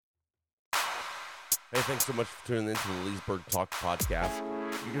Hey, thanks so much for tuning in to the Leesburg Talk podcast.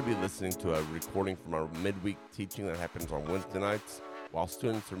 You're going to be listening to a recording from our midweek teaching that happens on Wednesday nights while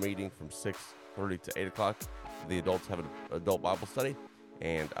students are meeting from 6:30 to 8 o'clock. The adults have an adult Bible study,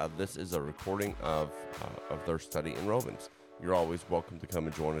 and this is a recording of their study in Romans. You're always welcome to come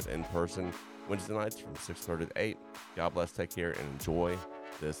and join us in person Wednesday nights from 6:30 to 8. God bless, take care, and enjoy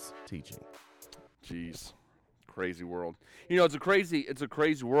this teaching. Jeez, crazy world. You know, it's a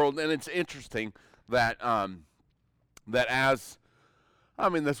crazy world, and it's interesting that that as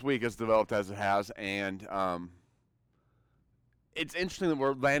this week has developed as it has, and it's interesting that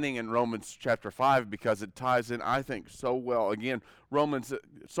we're landing in Romans chapter 5 because it ties in, I think, so well. Again, Romans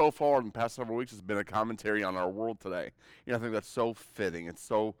so far in the past several weeks has been a commentary on our world today. You know, I think that's so fitting.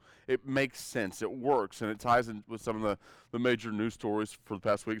 It makes sense. It works, and it ties in with some of the major news stories for the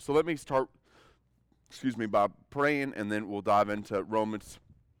past week. So let me start, by praying, and then we'll dive into Romans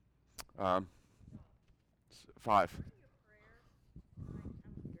 5.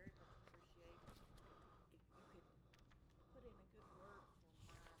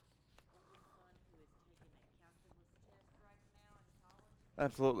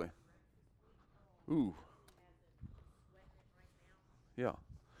 Absolutely. Ooh, yeah.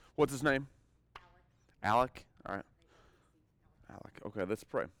 What's his name? Alec. All right, Alec. Okay, let's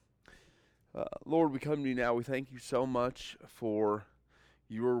pray. Lord, we come to you now. We thank you so much for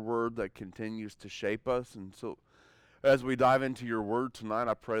your word that continues to shape us. And so, as we dive into your word tonight,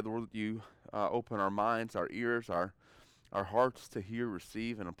 I pray, Lord, that you open our minds, our ears, our hearts to hear,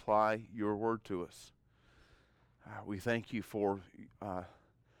 receive, and apply your word to us. We thank you for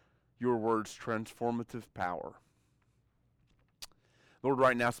your word's transformative power. Lord,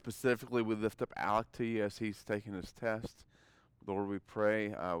 right now specifically, we lift up Alec to you as he's taking his test. Lord, we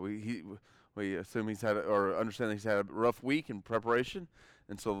pray. We assume understand he's had a rough week in preparation,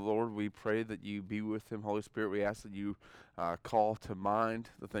 and so Lord, we pray that you be with him. Holy Spirit, we ask that you call to mind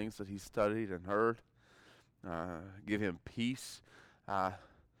the things that he studied and heard. Give him peace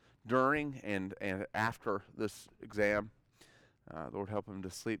during and after this exam. Lord, help him to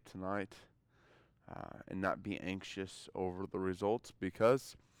sleep tonight and not be anxious over the results,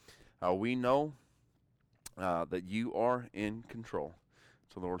 because we know that you are in control.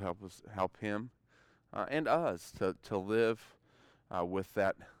 So Lord, help him and us to live with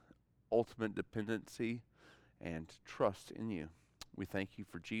that ultimate dependency and trust in you. We thank you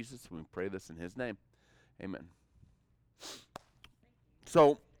for Jesus. We pray this in his name. Amen.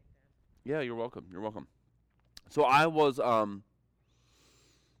 So, yeah, you're welcome. You're welcome. So I was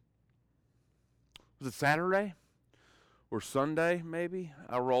it Saturday or Sunday maybe?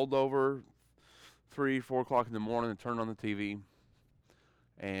 I rolled over 3-4 o'clock in the morning and turned on the TV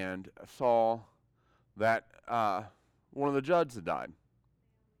and saw that one of the judges had died,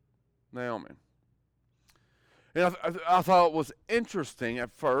 Naomi. And I thought it was interesting at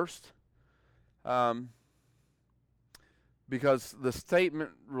first, because the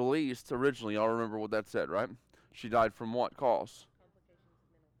statement released originally, y'all remember what that said, right? She died from what cause?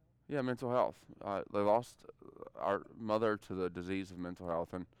 Yeah, mental health. They lost our mother to the disease of mental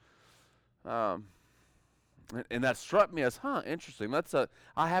health, and that struck me as, interesting.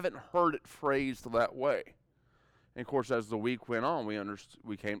 I haven't heard it phrased that way. And of course, as the week went on, we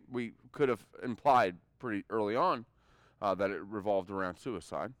could have implied pretty early on that it revolved around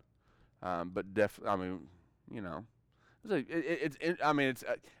suicide. But it's kind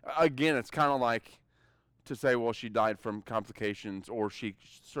of like to say, well, she died from complications, or she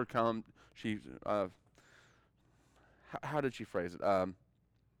succumbed. How did she phrase it?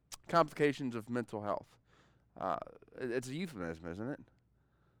 Complications of mental health. It's a euphemism, isn't it?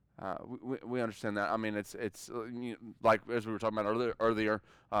 We understand that. I mean, it's like as we were talking about earlier,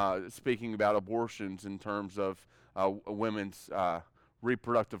 speaking about abortions in terms of women's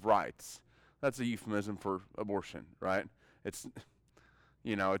reproductive rights. That's a euphemism for abortion, right? It's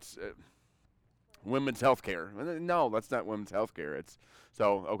women's health care. No, that's not women's health care. It's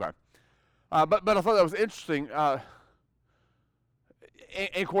so okay. But I thought that was interesting. And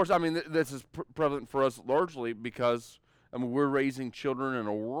of course, this is prevalent for us largely because we're raising children in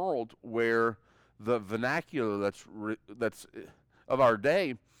a world where the vernacular that's of our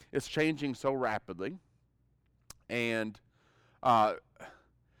day is changing so rapidly. And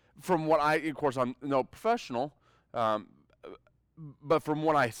from what of course, I'm no professional, but from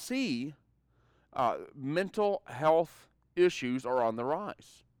what I see, mental health issues are on the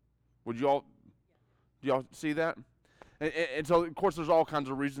rise. Do y'all see that? And so, of course, there's all kinds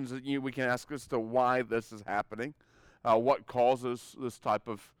of reasons that we can ask as to why this is happening, what causes this type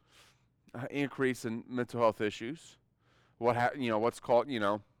of increase in mental health issues, what's called,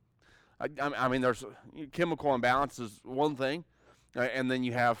 I mean, there's chemical imbalance is one thing, and then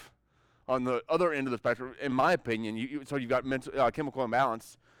you have on the other end of the spectrum, in my opinion, so you've got chemical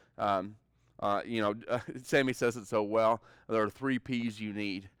imbalance. Sammy says it so well. There are 3 P's you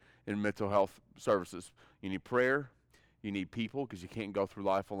need in mental health services. You need prayer, you need people, because you can't go through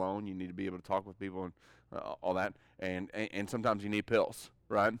life alone. You need to be able to talk with people and all that. And sometimes you need pills,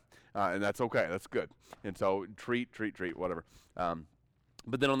 right? And that's okay. That's good. And so treat, whatever.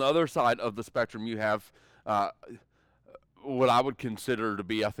 But then on the other side of the spectrum, you have what I would consider to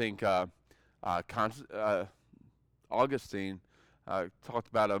be, I think, Augustine talked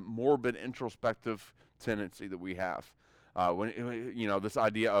about a morbid introspective tendency that we have. This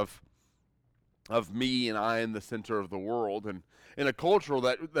idea of me and I in the center of the world, and in a culture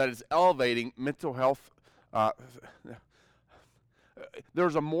that is elevating mental health.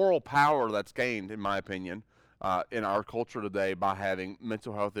 There's a moral power that's gained, in my opinion, in our culture today by having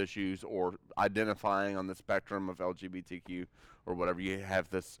mental health issues or identifying on the spectrum of LGBTQ or whatever. You have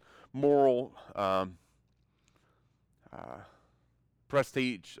this moral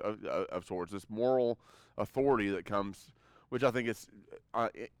prestige of sorts, this moral authority that comes, which I think is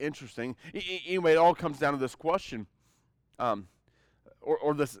interesting. Anyway, it all comes down to this question,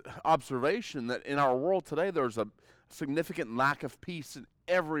 or this observation that in our world today there's a significant lack of peace in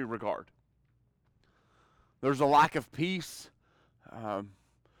every regard. There's a lack of peace,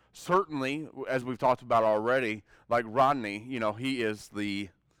 certainly, as we've talked about already, like Rodney, he is the,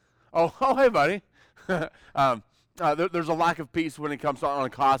 hey, buddy. There's a lack of peace when it comes to on a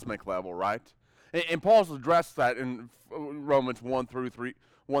cosmic level, right? And Paul's addressed that in Romans 1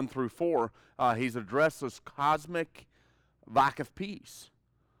 through 4. He's addressed this cosmic lack of peace.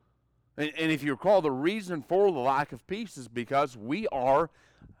 And if you recall, the reason for the lack of peace is because we are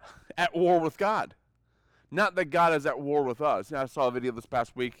at war with God. Not that God is at war with us. I saw a video this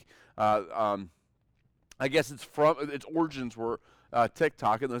past week. I guess its origins were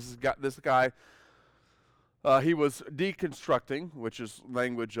TikTok, and this guy. He was deconstructing, which is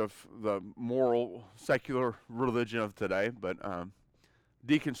language of the moral, secular religion of today, but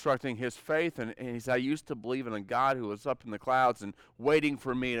deconstructing his faith, and he said, I used to believe in a God who was up in the clouds and waiting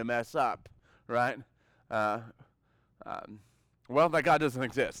for me to mess up, right? Well, that God doesn't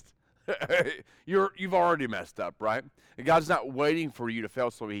exist. You've already messed up, right? And God's not waiting for you to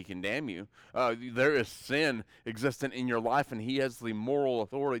fail so he can damn you. There is sin existent in your life, and he has the moral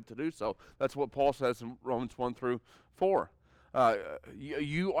authority to do so. That's what Paul says in Romans 1 through 4.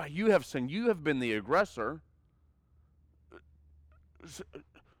 You have sinned. You have been the aggressor.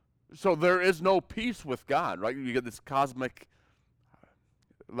 So there is no peace with God, right? You get this cosmic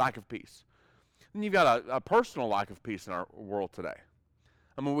lack of peace. And you've got a personal lack of peace in our world today.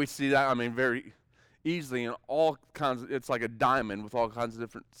 I mean, we see that, very easily in all kinds it's like a diamond with all kinds of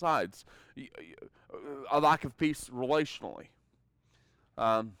different sides. A lack of peace relationally.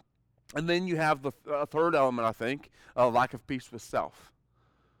 And then you have the third element, I think, a lack of peace with self.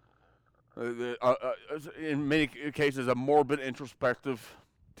 In many cases, a morbid introspective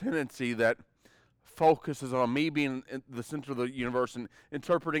tendency that focuses on me being in the center of the universe and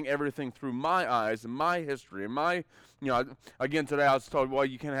interpreting everything through my eyes and my history and my, again today I was told, well,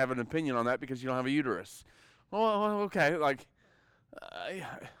 you can't have an opinion on that because you don't have a uterus. Well, okay,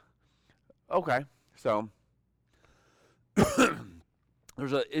 okay, so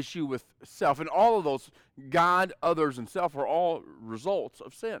there's an issue with self, and all of those, God, others, and self, are all results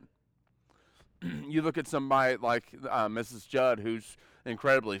of sin. You look at somebody like Mrs. Judd, who's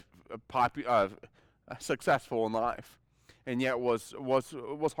incredibly successful in life, and yet was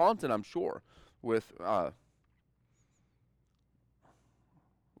haunted, I'm sure, with all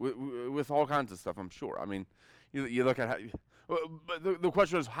kinds of stuff. I'm sure. I mean, you look at how. But the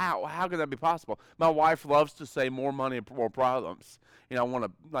question is how can that be possible? My wife loves to say more money, more problems. I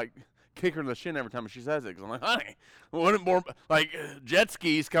want to kick her in the shin every time she says it, because I'm like, honey, what more jet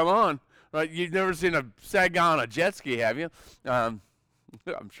skis? Come on, right? You've never seen a sad guy on a jet ski, have you? I'm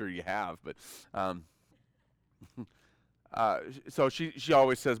sure you have, but. So she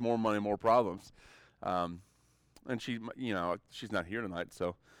always says more money, more problems, and she's not here tonight,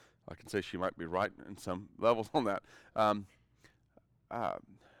 so I can say she might be right in some levels on that.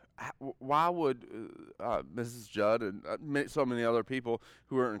 Why would Mrs. Judd and so many other people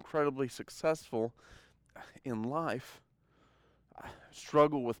who are incredibly successful in life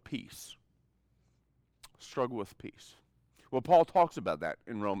struggle with peace? Struggle with peace. Well, Paul talks about that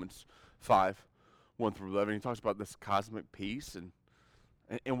in Romans 5. 1 through 11, he talks about this cosmic peace and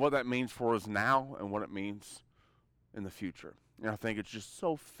what that means for us now and what it means in the future. And I think it's just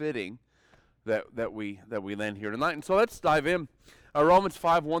so fitting that we land here tonight. And so let's dive in. Romans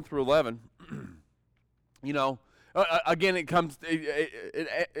 5, 1 through 11. You know, again, it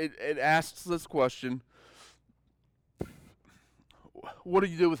asks this question: what do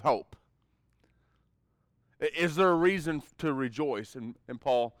you do with hope? Is there a reason to rejoice? And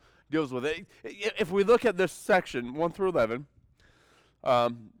Paul deals with it. If we look at this section, 1 through 11,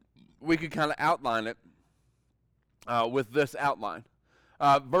 we could kind of outline it with this outline.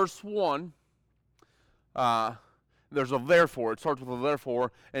 Verse 1, there's a therefore. It starts with a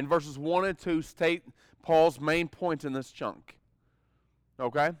therefore. And verses 1 and 2 state Paul's main point in this chunk.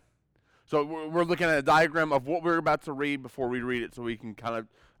 Okay? So we're looking at a diagram of what we're about to read before we read it so we can kind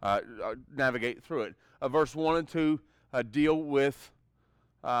of navigate through it. Verse 1 and 2 deal with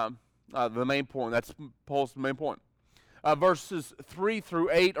the main point. That's Paul's main point. Verses 3 through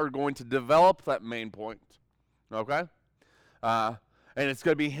 8 are going to develop that main point. Okay? And it's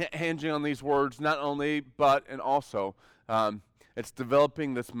going to be hinging on these words, not only, but, and also. It's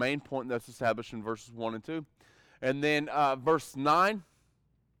developing this main point that's established in verses 1 and 2. And then verse 9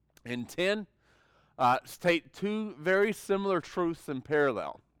 and 10 state two very similar truths in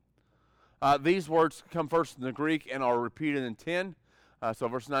parallel. These words come first in the Greek and are repeated in 10. So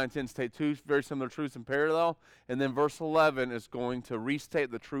verse 9 and 10 state two very similar truths in parallel. And then verse 11 is going to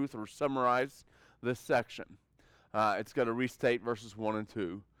restate the truth or summarize this section. It's going to restate verses 1 and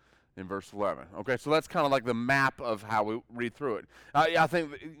 2 in verse 11. Okay, so that's kind of like the map of how we read through it. I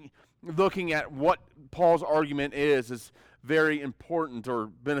think looking at what Paul's argument is very important or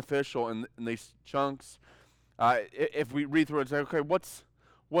beneficial in these chunks. If we read through it and say, okay, what's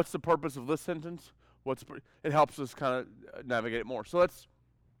the purpose of this sentence? It helps us kind of navigate it more. So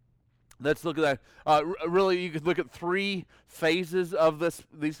let's look at that. Really, you could look at three phases of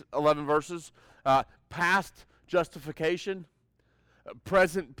these 11 verses: past justification,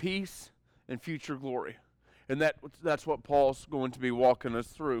 present peace, and future glory. And that's what Paul's going to be walking us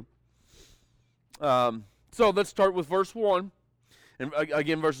through. So let's start with verse 1. And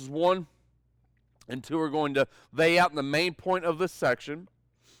again, verses 1 and 2 are going to lay out the main point of this section.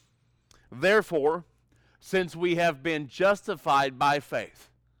 Therefore, since we have been justified by faith.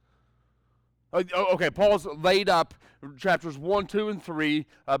 Okay, Paul's laid up chapters 1, 2, and 3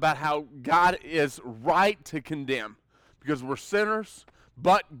 about how God is right to condemn because we're sinners,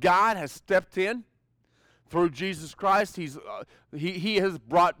 but God has stepped in through Jesus Christ. He has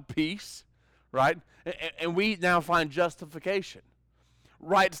brought peace, right? And we now find justification,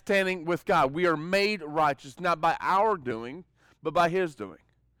 right standing with God. We are made righteous not by our doing, but by His doing.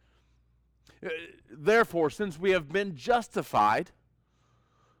 Therefore, since we have been justified,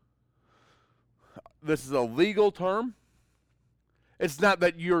 this is a legal term. It's not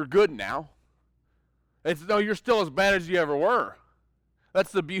that you're good now. No, you're still as bad as you ever were.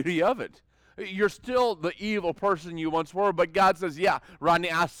 That's the beauty of it. You're still the evil person you once were, but God says, yeah,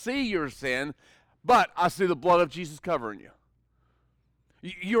 Rodney, I see your sin, but I see the blood of Jesus covering you.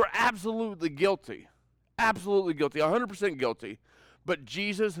 You're absolutely guilty. Absolutely guilty. 100% guilty. But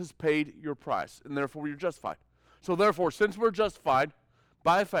Jesus has paid your price, and therefore you're justified. So therefore, since we're justified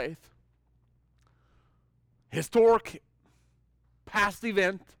by faith, historic past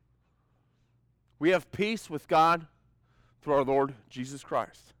event, we have peace with God through our Lord Jesus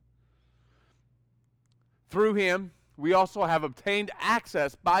Christ. Through Him, we also have obtained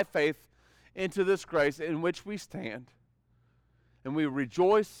access by faith into this grace in which we stand, and we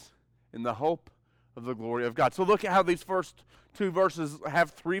rejoice in the hope of the glory of God. So look at how these first two verses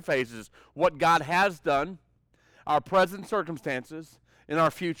have three phases: what God has done, our present circumstances, and our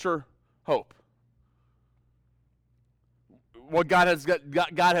future hope. What God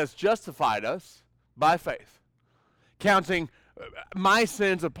has justified us by faith, counting my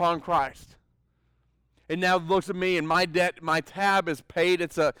sins upon Christ. And now looks at me and my debt, my tab is paid.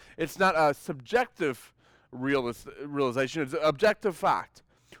 It's not a subjective realization, it's an objective fact.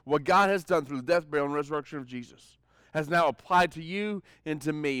 What God has done through the death, burial, and resurrection of Jesus has now applied to you and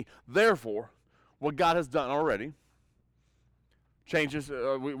to me. Therefore, what God has done already changes.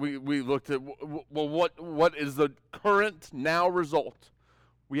 We looked at, well, what is the current now result?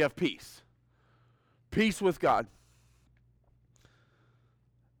 We have peace. Peace with God.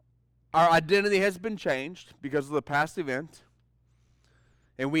 Our identity has been changed because of the past event,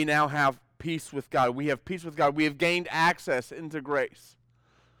 and we now have peace with God. We have peace with God. We have gained access into grace.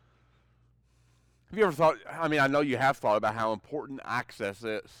 Have you ever thought, I know you have thought about how important access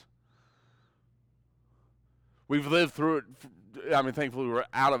is. We've lived through it. Thankfully we're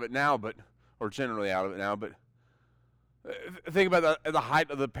out of it now, or generally out of it now, but think about the height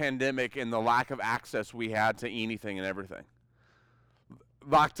of the pandemic and the lack of access we had to anything and everything.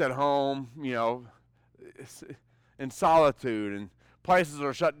 locked at home, in solitude, and places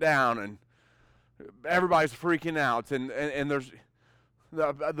are shut down, and everybody's freaking out, and there's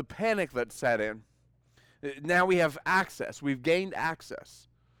the panic that set in. Now we have access. We've gained access.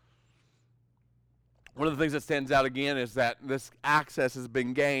 One of the things that stands out again is that this access has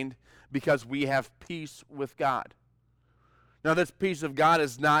been gained because we have peace with God. Now, this peace of God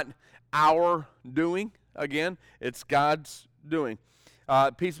is not our doing. Again, it's God's doing.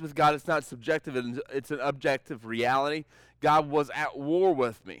 Peace with God is not subjective. It's an objective reality. God was at war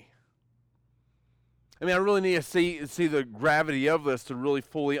with me. I mean, I really need to see the gravity of this to really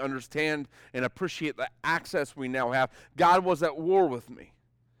fully understand and appreciate the access we now have. God was at war with me.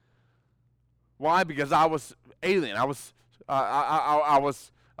 Why? Because I was alien. I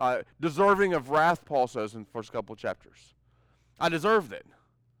was deserving of wrath, Paul says in the first couple of chapters. I deserved it.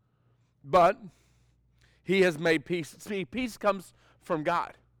 But he has made peace. See, peace comes from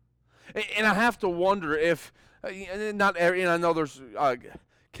God. And I have to wonder if, I know there's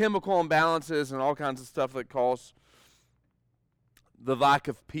chemical imbalances and all kinds of stuff that cause the lack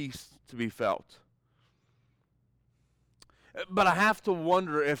of peace to be felt. But I have to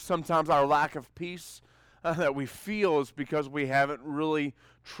wonder if sometimes our lack of peace that we feel is because we haven't really,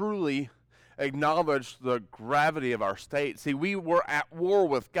 truly acknowledged the gravity of our state. See, we were at war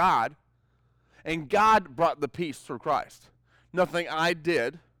with God, and God brought the peace through Christ. Nothing I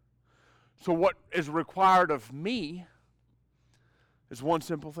did. So what is required of me is one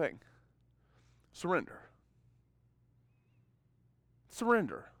simple thing: surrender.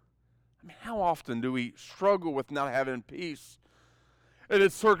 Surrender. I mean, how often do we struggle with not having peace? And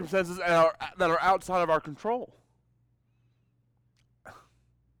it's circumstances that are outside of our control.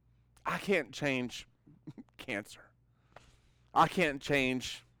 I can't change cancer. I can't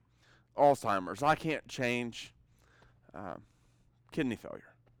change Alzheimer's. I can't change kidney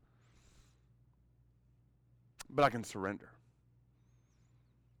failure. But I can surrender.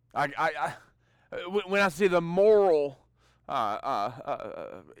 When I see the moral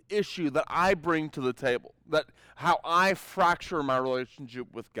issue that I bring to the table, that how I fracture my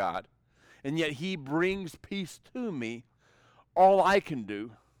relationship with God, and yet he brings peace to me, all I can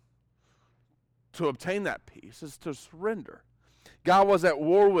do to obtain that peace is to surrender. God was at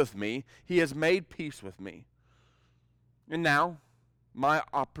war with me. He has made peace with me. And now my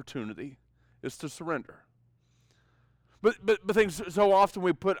opportunity is to surrender. But things, so often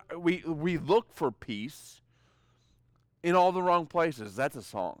we look for peace in all the wrong places. That's a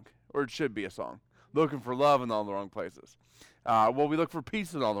song, or it should be a song. Looking for love in all the wrong places. We look for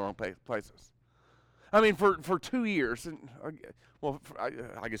peace in all the wrong places. I mean, for 2 years, and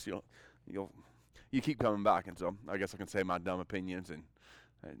I guess you keep coming back, and so I guess I can say my dumb opinions and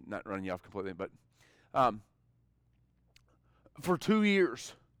not running you off completely. But for 2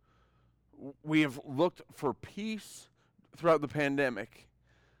 years, we have looked for peace throughout the pandemic.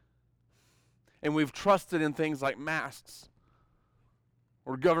 And we've trusted in things like masks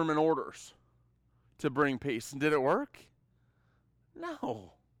or government orders to bring peace. And did it work?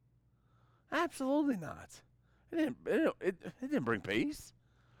 No. Absolutely not. It didn't bring peace.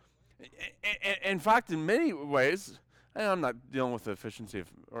 In fact, in many ways, and I'm not dealing with the efficiency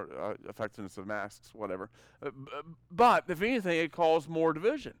or effectiveness of masks, whatever. But if anything, it caused more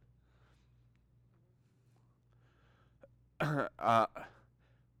division. I've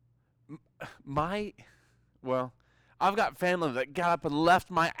got family that got up and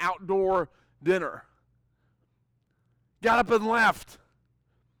left my outdoor dinner. Got up and left.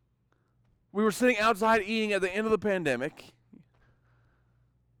 We were sitting outside eating at the end of the pandemic.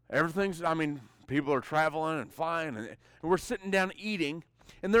 People are traveling and flying, and we're sitting down eating,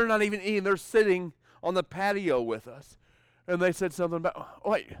 and they're not even eating. They're sitting on the patio with us. And they said something about,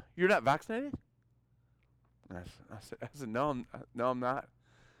 "Oh, wait, you're not vaccinated?" I said, no, I'm not.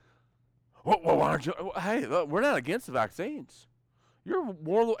 Well, why aren't you? Hey, look, we're not against the vaccines.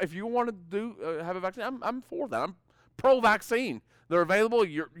 If you want to have a vaccine, I'm for that. I'm pro-vaccine. They're available.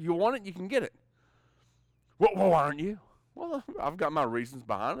 You want it, you can get it. Well, why aren't you? Well, I've got my reasons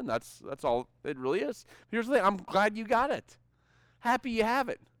behind it. That's all it really is. Here's the thing. I'm glad you got it. Happy you have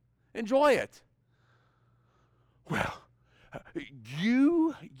it. Enjoy it. Well,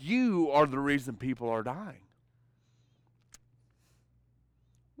 you are the reason people are dying.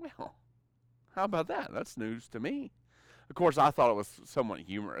 Well, how about that? That's news to me. Of course, I thought it was somewhat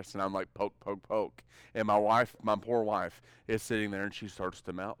humorous, and I'm like, poke, poke, poke. And my poor wife, is sitting there, and she starts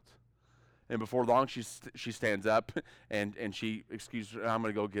to melt. And before long, she stands up, and she excuses her, I'm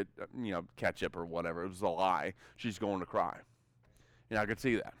going to go get, ketchup or whatever. It was a lie. She's going to cry. And I could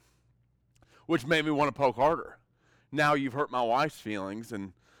see that, which made me want to poke harder. now you've hurt my wife's feelings,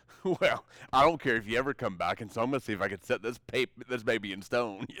 and well, I don't care if you ever come back, and so I'm gonna see if I can set this baby in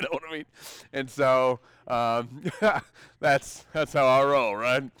stone. You know what I mean? And so that's how I roll,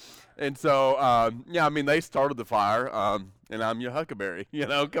 right? And so yeah, I mean, they started the fire, and I'm your huckleberry. You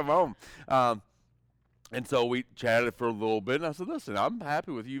know, come on. And so we chatted for a little bit, and I said, listen, I'm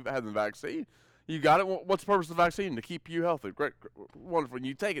happy with you having the vaccine. You got it? What's the purpose of the vaccine? To keep you healthy. Great, wonderful. And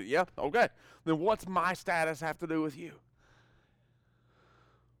you take it? Yeah? Okay. Then what's my status have to do with you?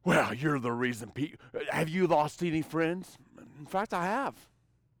 Well, you're the reason. Have you lost any friends? In fact, I have.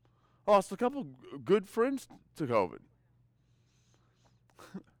 I lost a couple good friends to COVID.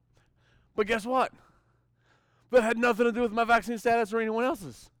 But guess what? That had nothing to do with my vaccine status or anyone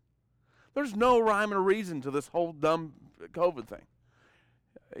else's. There's no rhyme or reason to this whole dumb COVID thing.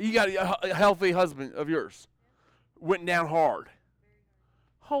 You got a healthy husband of yours. Went down hard.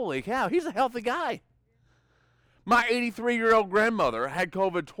 Holy cow, he's a healthy guy. My 83-year-old grandmother had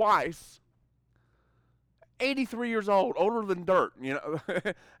COVID twice. 83 years old, older than dirt, you know.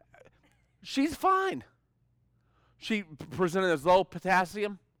 She's fine. She presented as low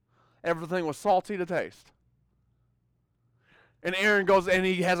potassium. Everything was salty to taste. And Aaron goes and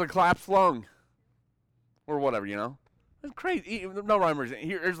he has a collapsed lung. Or whatever, you know. It's crazy. No rhyme or reason.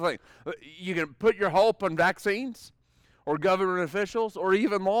 Here's the thing. You can put your hope on vaccines or government officials or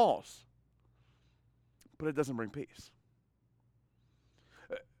even laws. But it doesn't bring peace.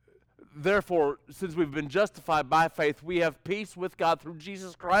 Therefore, since we've been justified by faith, we have peace with God through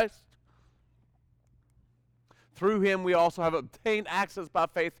Jesus Christ. Through him, we also have obtained access by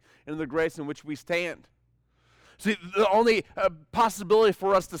faith into the grace in which we stand. See, the only possibility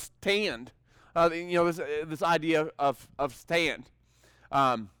for us to stand, this idea of stand,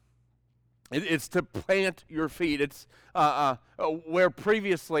 it's to plant your feet. It's where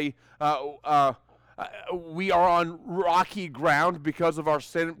previously we are on rocky ground because of our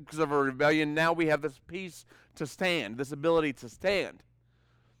sin, because of our rebellion. Now we have this peace to stand, this ability to stand.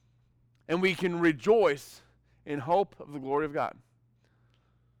 And we can rejoice in hope of the glory of God.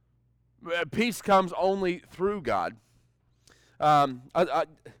 Peace comes only through God.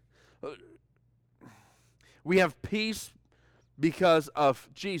 We have peace because of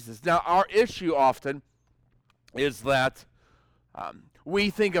Jesus. Now, our issue often is that we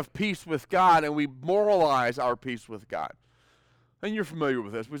think of peace with God and we moralize our peace with God. And you're familiar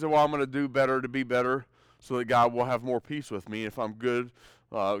with this. We say, well, I'm going to do better to be better so that God will have more peace with me. If I'm good,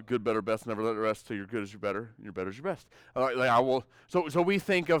 good, better, best, never let the rest till you're good as your better, and your better as your best. So we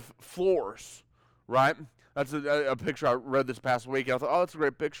think of floors, right? That's a picture I read this past week, and I thought, oh, that's a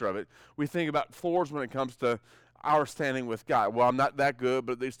great picture of it. We think about floors when it comes to our standing with God. Well, I'm not that good,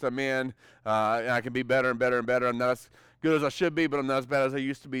 but at least I'm in, and I can be better and better and better. I'm not as good as I should be, but I'm not as bad as I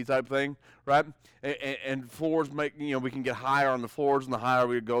used to be type thing, right? And floors make, we can get higher on the floors, and the higher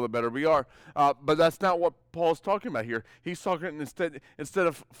we go, the better we are. But that's not what Paul's talking about here. He's talking, instead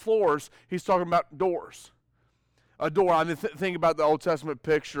of floors, he's talking about doors. A door, I mean, think about the Old Testament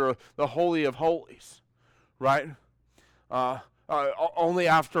picture of the Holy of Holies, right? Only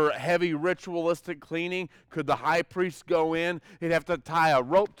after heavy ritualistic cleaning could the high priest go in. He'd have to tie a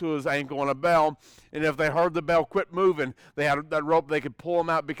rope to his ankle and a bell, and if they heard the bell quit moving, they had that rope, they could pull him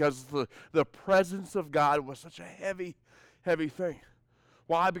out because the presence of God was such a heavy, heavy thing.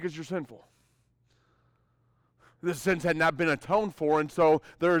 Why? Because you're sinful. The sins had not been atoned for, and so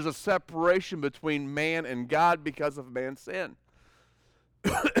there is a separation between man and God because of man's sin.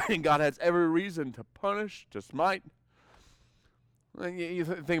 And God has every reason to punish, to smite. You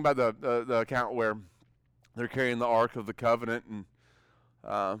think about the account where they're carrying the Ark of the Covenant, and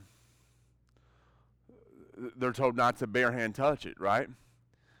they're told not to bare hand touch it, right?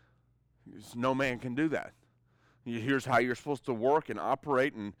 No man can do that. Here's how you're supposed to work and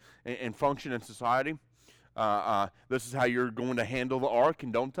operate and function in society. This is how you're going to handle the ark,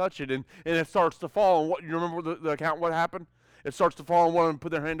 and don't touch it. And it starts to fall. And what you remember the account? What happened? It starts to fall, and one of them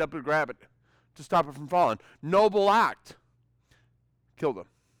put their hand up and grab it to stop it from falling. Noble act. Killed them.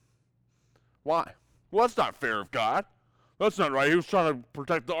 Why? Well, that's not fair of God. That's not right. He was trying to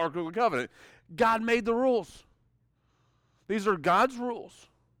protect the Ark of the Covenant. God made the rules. These are God's rules.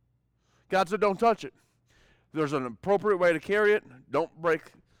 God said, don't touch it. There's an appropriate way to carry it. Don't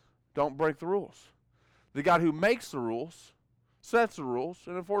break the rules. The God who makes the rules sets the rules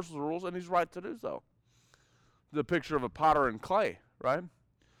and enforces the rules, and he's right to do so. The picture of a potter and clay, right?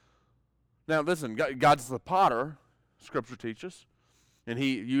 Now, listen, God's the potter, Scripture teaches. And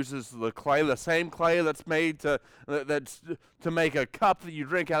he uses the clay, the same clay that's made to make a cup that you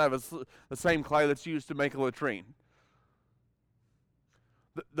drink out of, the same clay that's used to make a latrine.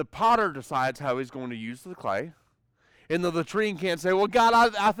 The potter decides how he's going to use the clay, And the latrine can't say, well,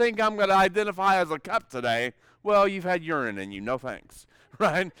 God, I think I'm going to identify as a cup today. Well, you've had urine in you. No thanks.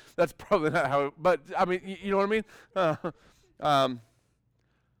 Right? That's probably not how it, but, I mean, you know what I mean?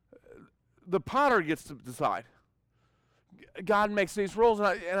 The potter gets to decide. God makes these rules,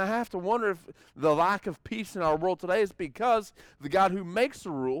 and I have to wonder if the lack of peace in our world today is because the God who makes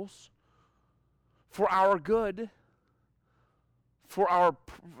the rules for our good, for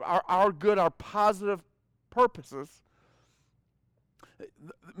our good, our positive purposes,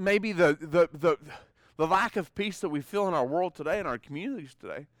 maybe the lack of peace that we feel in our world today, in our communities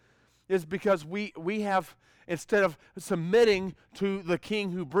today, is because we have, instead of submitting to the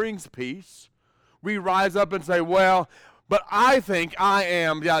King who brings peace, we rise up and say, well, but I think I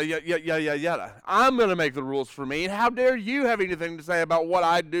am, yada. I'm going to make the rules for me, and how dare you have anything to say about what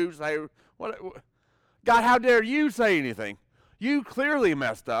I do say? God, how dare you say anything? You clearly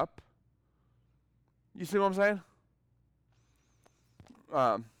messed up. You see what I'm saying?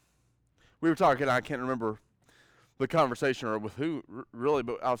 We were talking, I can't remember the conversation or with who really,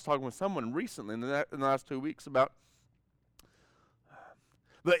 but I was talking with someone recently in the last 2 weeks about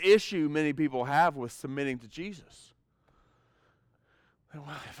the issue many people have with submitting to Jesus. Well,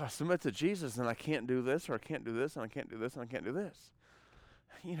 if I submit to Jesus, then I can't do this, or I can't do this, and I can't do this, and I can't do this.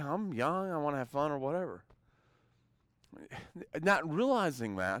 You know, I'm young, I want to have fun, or whatever. Not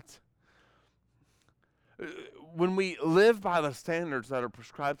realizing that, when we live by the standards that are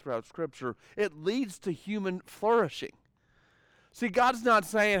prescribed throughout Scripture, it leads to human flourishing. See, God's not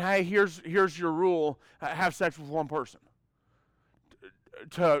saying, hey, here's your rule, have sex with one person.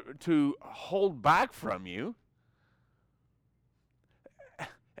 To hold back from you.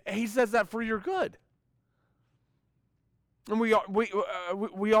 He says that for your good. And we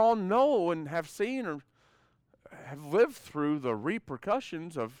all know and have seen or have lived through the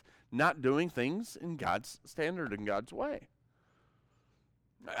repercussions of not doing things in God's standard, in God's way.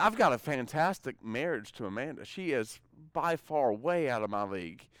 I've got a fantastic marriage to Amanda. She is by far way out of my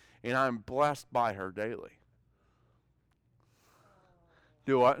league, and I'm blessed by her daily.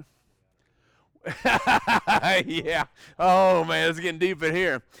 Do what? Yeah. Oh, man, it's getting deep in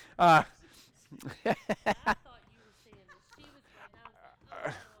here. I thought you were saying that she was right. I was like,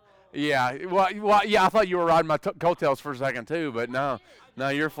 oh. Yeah. Well, yeah, I thought you were riding my coattails for a second, too, but no,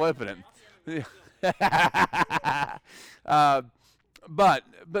 you're flipping it. But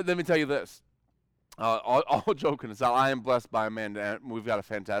let me tell you this. All joking aside, I am blessed by Amanda, and we've got a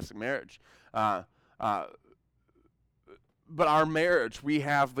fantastic marriage. But our marriage, we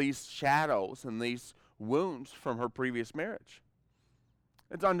have these shadows and these wounds from her previous marriage.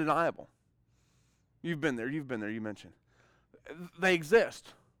 It's undeniable. You've been there, you mentioned. They exist.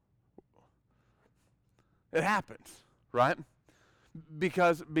 It happens, right?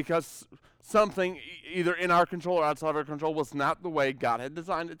 Because something either in our control or outside of our control was not the way God had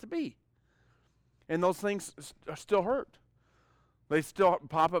designed it to be. And those things still hurt. They still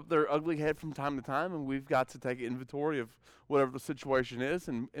pop up their ugly head from time to time, and we've got to take inventory of whatever the situation is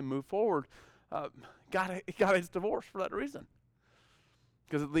and move forward. God hates divorce for that reason,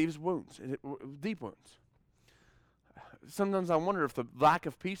 because it leaves wounds, deep wounds. Sometimes I wonder if the lack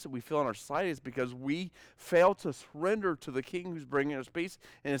of peace that we feel in our society is because we fail to surrender to the King who's bringing us peace,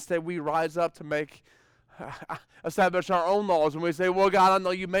 and instead we rise up to establish our own laws, and we say, well, God, I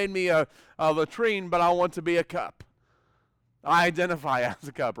know you made me a latrine, but I want to be a cup. I identify as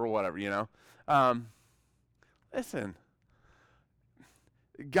a cup or whatever, you know. Listen,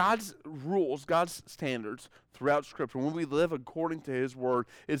 God's rules, God's standards throughout Scripture, when we live according to His Word,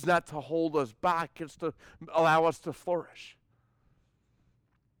 is not to hold us back, it's to allow us to flourish.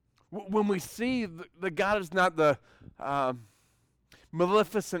 When we see that God is not the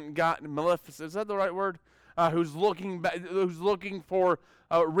maleficent God, maleficent, is that the right word? Who's looking for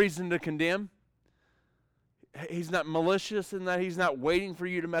a reason to condemn. He's not malicious in that. He's not waiting for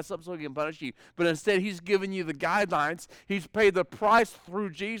you to mess up so He can punish you. But instead, He's given you the guidelines. He's paid the price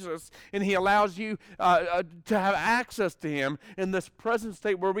through Jesus, and He allows you to have access to Him in this present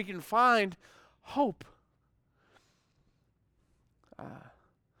state where we can find hope.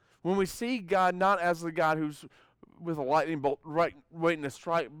 When we see God not as the God who's with a lightning bolt waiting to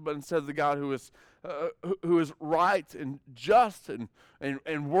strike, but instead the God who is right and just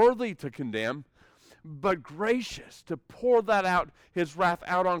and worthy to condemn, but gracious to pour that out, His wrath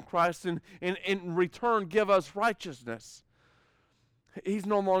out on Christ, and in return give us righteousness. He's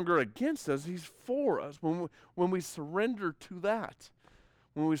no longer against us, He's for us. When we surrender to that,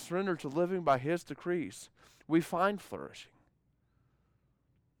 when we surrender to living by His decrees, we find flourishing.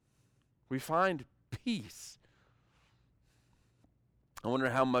 We find peace. I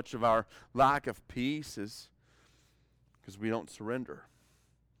wonder how much of our lack of peace is because we don't surrender.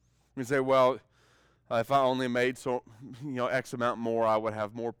 We say, well, if I only made X amount more, I would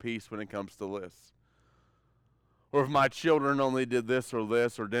have more peace when it comes to this. Or if my children only did this or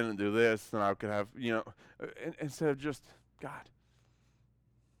didn't do this, then I could have, instead of just, God,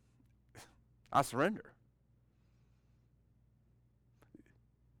 I surrender.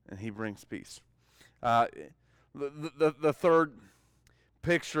 And he brings peace. The third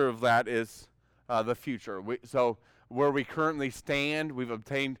picture of that is the future. So where we currently stand, we've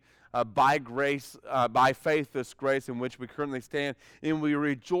obtained by grace, by faith, this grace in which we currently stand, and we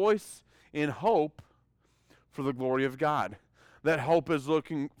rejoice in hope for the glory of God. That hope is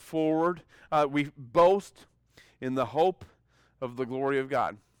looking forward. We boast in the hope of the glory of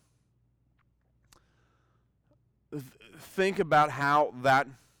God. Think about how that,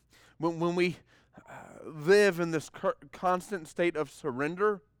 when we live in this constant state of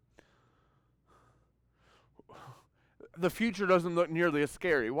surrender, the future doesn't look nearly as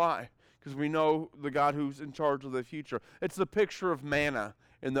scary. Why? Because we know the God who's in charge of the future. It's the picture of manna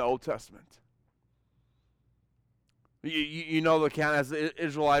in the Old Testament. You know the account as the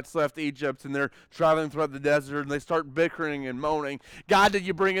Israelites left Egypt and they're traveling throughout the desert and they start bickering and moaning, God, did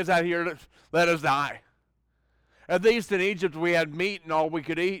you bring us out here to let us die? At least in Egypt we had meat and all we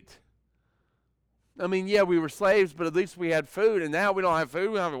could eat. I mean, yeah, we were slaves, but at least we had food, and now we don't have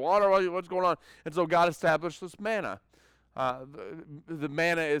food, we don't have water, what's going on? And so God established this manna. The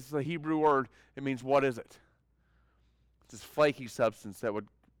manna is the Hebrew word. It means, what is it? It's this flaky substance that would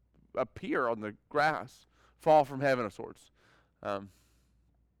appear on the grass, fall from heaven of sorts. And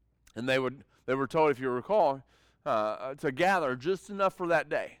they were told, if you recall, to gather just enough for that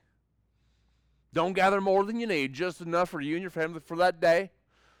day. Don't gather more than you need, just enough for you and your family for that day.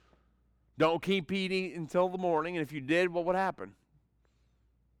 Don't keep eating until the morning, and if you did, what would happen?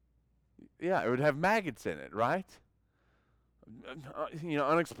 Yeah, it would have maggots in it, right?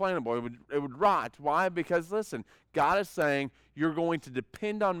 Unexplainable. It would rot. Why? Because, listen, God is saying, you're going to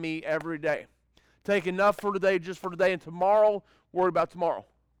depend on me every day. Take enough for today, just for today, and tomorrow, worry about tomorrow.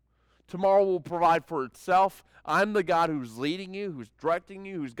 Tomorrow will provide for itself. I'm the God who's leading you, who's directing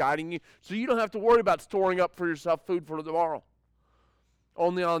you, who's guiding you, so you don't have to worry about storing up for yourself food for tomorrow.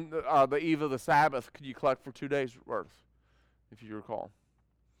 Only on the eve of the Sabbath could you collect for 2 days' worth, if you recall.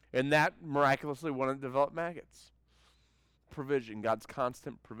 And that miraculously wouldn't develop maggots. Provision, God's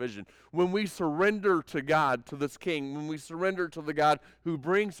constant provision. When we surrender to God, to this King, when we surrender to the God who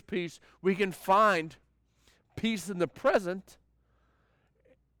brings peace, we can find peace in the present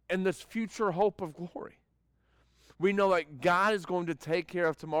and this future hope of glory. We know that God is going to take care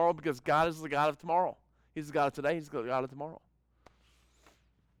of tomorrow because God is the God of tomorrow. He's the God of today, He's the God of tomorrow.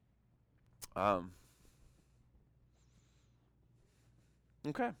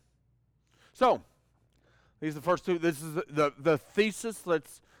 Okay. So, these are the first two. This is the thesis.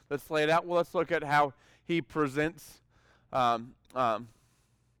 Let's lay it out. Well, let's look at how he presents,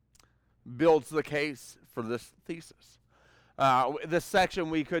 builds the case for this thesis. This section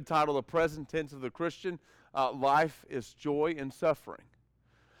we could title the present tense of the Christian. Life is joy and suffering.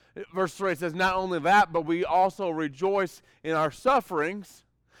 Verse 3 says, not only that, but we also rejoice in our sufferings.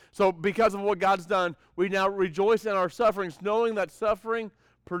 So because of what God's done, we now rejoice in our sufferings, knowing that suffering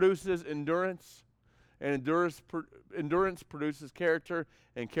produces endurance, and endurance produces character,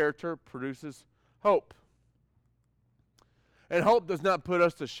 and character produces hope. And hope does not put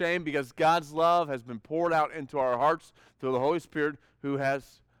us to shame because God's love has been poured out into our hearts through the Holy Spirit who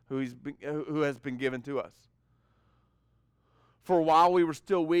has been given to us. For while we were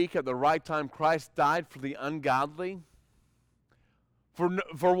still weak, at the right time Christ died for the ungodly.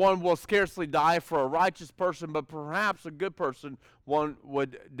 For one will scarcely die for a righteous person, but perhaps a good person one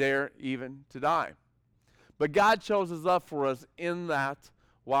would dare even to die. But God chose His love for us in that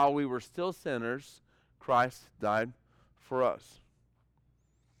while we were still sinners, Christ died for us.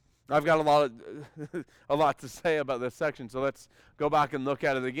 I've got a lot to say about this section, so let's go back and look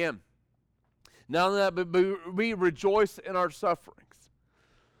at it again. Now that we rejoice in our sufferings.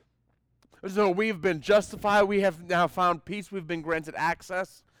 So we've been justified. We have now found peace. We've been granted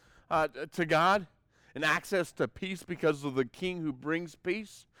access to God and access to peace because of the King who brings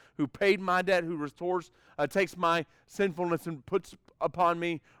peace, who paid my debt, who restores, takes my sinfulness and puts upon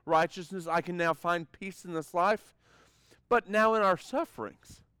me righteousness. I can now find peace in this life. But now in our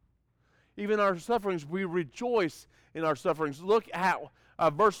sufferings, even our sufferings, we rejoice in our sufferings. Look at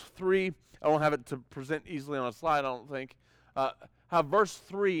verse 3. I don't have it to present easily on a slide, I don't think. How verse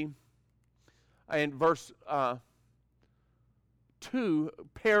 3 and verse 2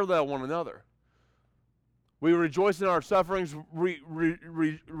 parallel one another. We rejoice in our sufferings,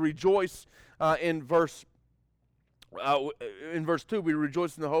 rejoice in verse In verse 2, we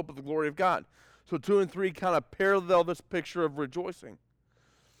rejoice in the hope of the glory of God. So 2 and 3 kind of parallel this picture of rejoicing.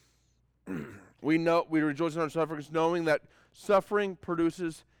 We rejoice in our sufferings, knowing that suffering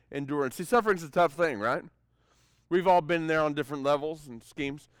produces endurance. See, suffering's a tough thing, right? We've all been there on different levels and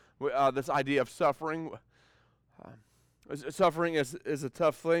schemes. This idea of suffering. Suffering is a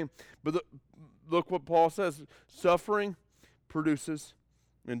tough thing. But look what Paul says. Suffering produces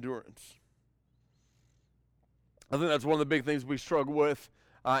endurance. I think that's one of the big things we struggle with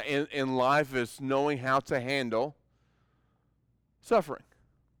in life is knowing how to handle suffering.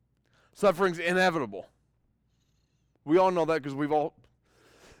 Suffering's inevitable. We all know that because we've all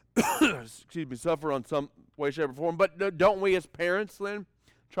suffer on some way, shape, or form. But don't we as parents then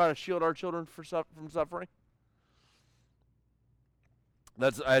try to shield our children from suffering?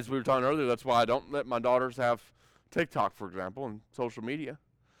 That's, as we were talking earlier, that's why I don't let my daughters have TikTok, for example, and social media,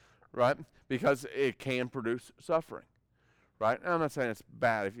 right? Because it can produce suffering, right? And I'm not saying it's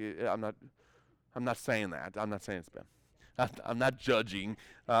bad. I'm not saying that. I'm not saying it's bad. I'm not judging.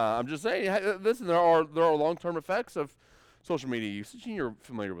 I'm just saying, hey, listen, there are long-term effects of social media usage, and you're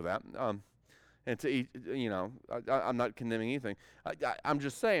familiar with that. And to eat, I'm not condemning anything. I'm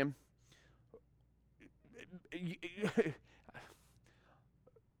just saying.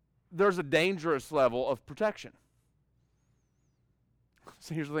 There's a dangerous level of protection.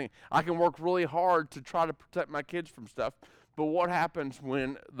 So here's the thing. I can work really hard to try to protect my kids from stuff, but what happens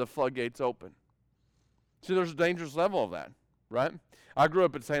when the floodgates open? See, there's a dangerous level of that, right? I grew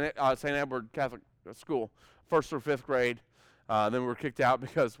up at St. Edward Catholic School, 1st through 5th grade. Then we were kicked out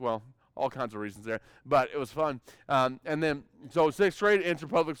because, well, all kinds of reasons there, but it was fun. And then, so 6th grade, entered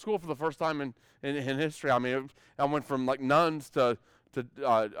public school for the first time in history. I mean, I went from like nuns to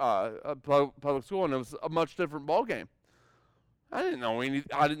public school, and it was a much different ball game. I didn't know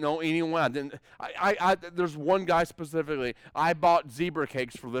anyone. There's one guy specifically. I bought zebra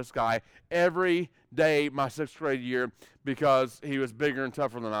cakes for this guy every day my 6th grade year because he was bigger and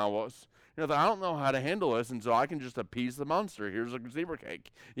tougher than I was. I don't know how to handle this, and so I can just appease the monster. Here's a zebra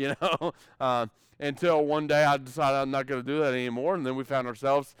cake, until one day I decided I'm not going to do that anymore, and then we found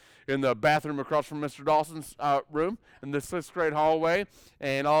ourselves in the bathroom across from Mr. Dawson's room in the 6th grade hallway,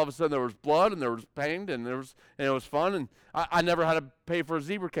 and all of a sudden there was blood, and there was pain, and it was fun, and I never had to pay for a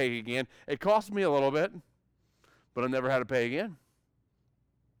zebra cake again. It cost me a little bit, but I never had to pay again.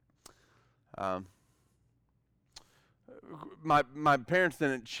 My parents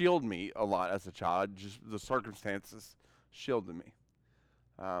didn't shield me a lot as a child. Just the circumstances shielded me.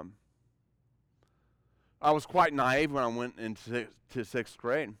 I was quite naive when I went into 6th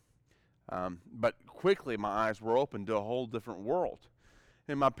grade. But quickly my eyes were opened to a whole different world.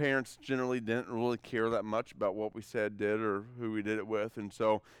 And my parents generally didn't really care that much about what we said, did, or who we did it with. And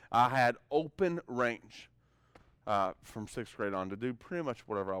so I had open range from 6th grade on to do pretty much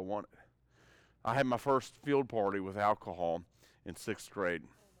whatever I wanted. I had my first field party with alcohol in 6th grade.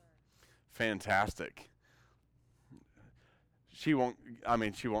 Fantastic. She won't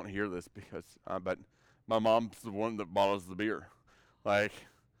hear this because, but my mom's the one that bought us the beer. Like,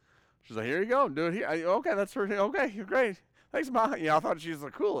 she's like, here you go, do it here. Okay, that's her. Okay, you're great. Thanks, Mom. I thought she was the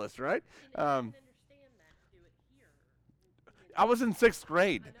coolest, right? And I didn't understand that. Do it here. I was in 6th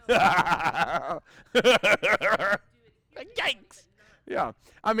grade. Yikes. Yeah.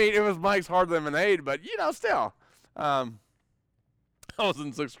 I mean, it was Mike's Hard Lemonade, but, still. I was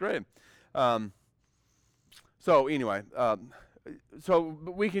in 6th grade. So, anyway, so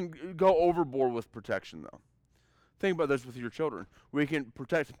we can go overboard with protection, though. Think about this with your children. We can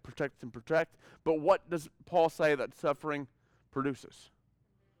protect, but what does Paul say that suffering produces?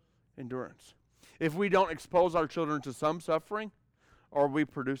 Endurance. If we don't expose our children to some suffering, are we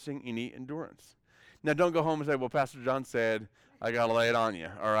producing any endurance? Now, don't go home and say, well, Pastor John said, I got to lay it on you,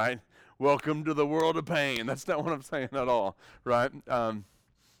 all right? Welcome to the world of pain. That's not what I'm saying at all, right?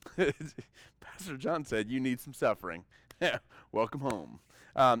 Pastor John said, you need some suffering. Welcome home.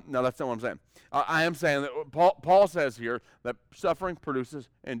 No, that's not what I'm saying. I am saying that Paul says here that suffering produces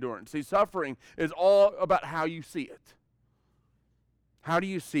endurance. See, suffering is all about how you see it. How do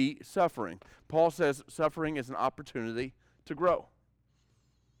you see suffering? Paul says suffering is an opportunity to grow.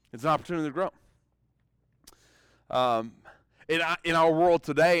 It's an opportunity to grow. In our world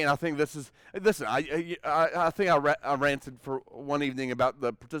today, and I think this is, listen, I think I ranted for one evening about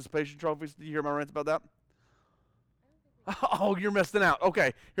the participation trophies. Did you hear my rant about that? Oh, you're missing out.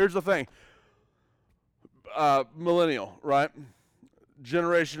 Okay, here's the thing. Millennial, right?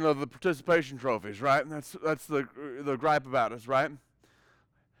 Generation of the participation trophies, right? That's the gripe about us, right?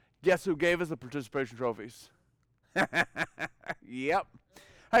 Guess who gave us the participation trophies? Yep.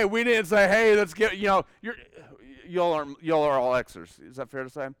 Hey, we didn't say, hey, let's get, y'all are all Xers. Is that fair to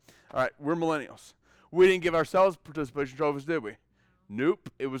say? All right, we're millennials. We didn't give ourselves participation trophies, did we? Nope.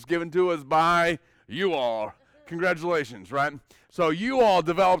 It was given to us by you all. Congratulations, right? So you all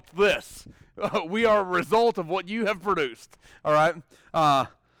developed this. We are a result of what you have produced, all right? And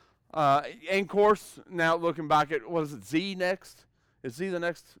of course, now looking back at, what is it, Z next? Is Z the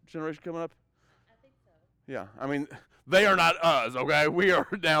next generation coming up? I think so. Yeah, I mean, they are not us, okay? We are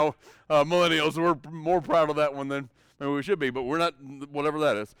now millennials. We're more proud of that one than maybe we should be, but we're not, whatever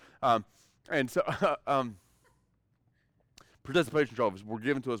that is. And so participation trophies were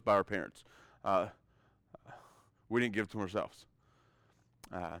given to us by our parents. We didn't give it to ourselves.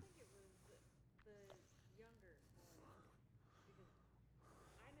 I think it was the younger ones, because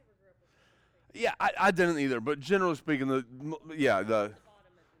I never grew up with participation. Yeah, I didn't either, but generally speaking, the At the bottom of the middle. yeah, The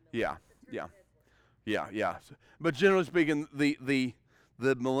yeah. turkey heads were. Yeah. But generally speaking, the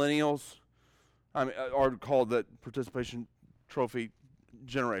millennials, I mean, are called the participation trophy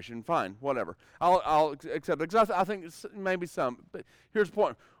generation. Fine, whatever. I'll accept it, because I think maybe some. But here's the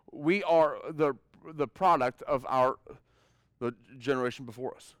point: we are the product of the generation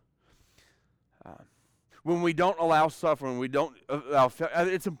before us. When we don't allow suffering, we don't allow.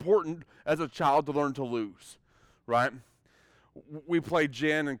 It's important as a child to learn to lose, right? We play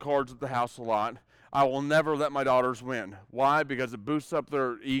gin and cards at the house a lot. I will never let my daughters win. Why? Because it boosts up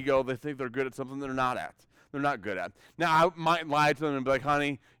their ego. They think they're good at something they're not at. They're not good at. Now, I might lie to them and be like,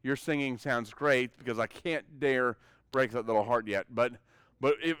 honey, your singing sounds great, because I can't dare break that little heart yet. But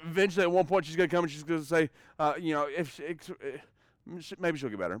eventually, at one point, she's going to come and she's going to say, maybe she'll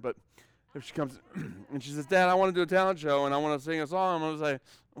get better. But if she comes and she says, Dad, I want to do a talent show and I want to sing a song, I'm going to say,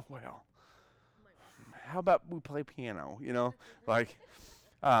 well, how about we play piano,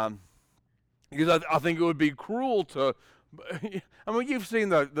 because I think it would be cruel to, I mean, you've seen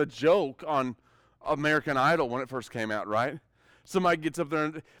the joke on American Idol when it first came out, right? Somebody gets up there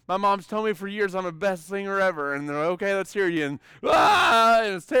and, my mom's told me for years I'm the best singer ever, and they're like, okay, let's hear you, and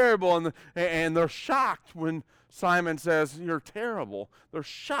it's terrible, and they're shocked when Simon says, you're terrible. They're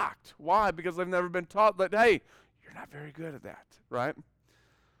shocked. Why? Because they've never been taught that, hey, you're not very good at that, right?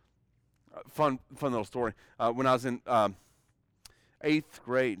 Fun little story. When I was in 8th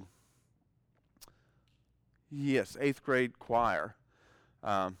grade, eighth grade choir,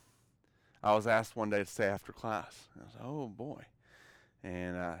 I was asked one day to stay after class. I was like, oh, boy.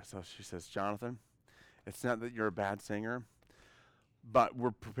 And so she says, Jonathan, it's not that you're a bad singer, but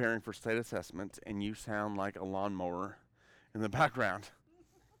we're preparing for state assessments, and you sound like a lawnmower in the background.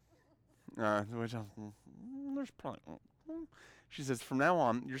 Which there's probably... She says, from now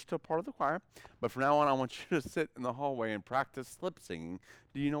on, you're still part of the choir, but from now on, I want you to sit in the hallway and practice lip singing.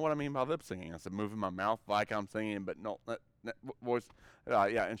 Do you know what I mean by lip singing? I said, moving my mouth like I'm singing, but no, voice.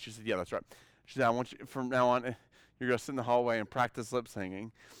 Yeah, and she said, yeah, that's right. She said, I want you, from now on, you're going to sit in the hallway and practice lip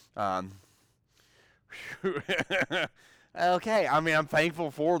singing. Okay, I mean, I'm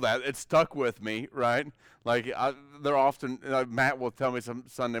thankful for that. It stuck with me, right? Like, they're often, Matt will tell me some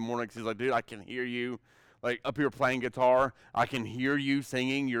Sunday mornings, he's like, dude, I can hear you. Like, up here playing guitar, I can hear you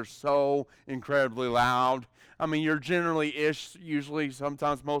singing. You're so incredibly loud. I mean, you're generally-ish, usually,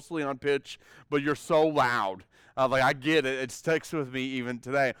 sometimes mostly on pitch, but you're so loud. Like, I get it. It sticks with me even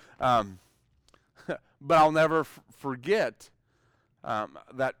today. But I'll never forget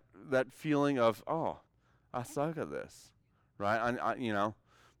that feeling of, oh, I suck at this, right?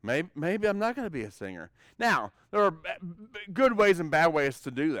 Maybe I'm not going to be a singer. Now, there are good ways and bad ways to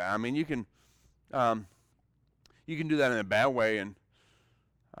do that. I mean, you can do that in a bad way and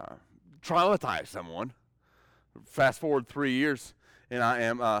traumatize someone. Fast forward 3 years, and I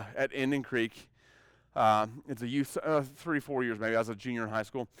am at Indian Creek. It's a youth, 3-4 years maybe. I was a junior in high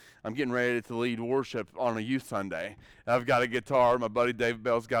school. I'm getting ready to lead worship on a youth Sunday. I've got a guitar. My buddy David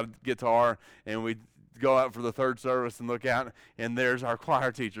Bell's got a guitar, and we go out for the third service and look out, and there's our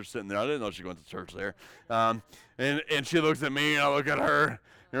choir teacher sitting there. I didn't know she went to church there. And she looks at me, and I look at her.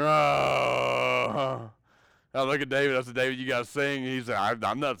 Oh. I look at David. I said, David, you got to sing. He said,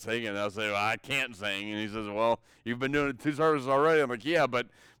 I'm not singing. And I said, well, I can't sing. And he says, well, you've been doing it 2 services already. I'm like, yeah, but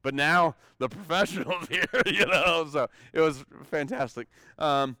now the professional's here, So it was fantastic.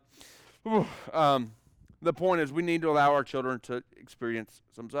 The point is, we need to allow our children to experience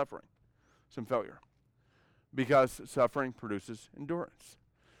some suffering, some failure, because suffering produces endurance.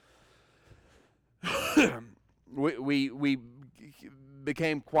 we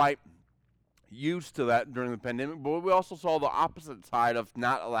became quite used to that during the pandemic, but we also saw the opposite side of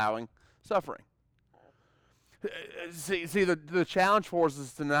not allowing suffering. See, the challenge for us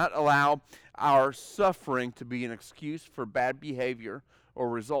is to not allow our suffering to be an excuse for bad behavior or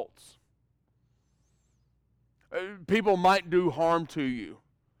results. People might do harm to you.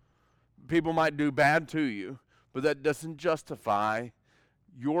 People might do bad to you, but that doesn't justify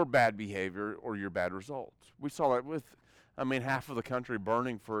your bad behavior or your bad results. We saw that with, half of the country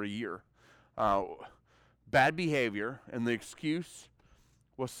burning for a year. Bad behavior, and the excuse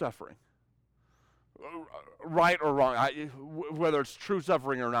was suffering. Right or wrong, whether it's true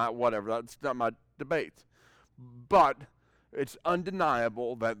suffering or not, whatever, that's not my debate. But it's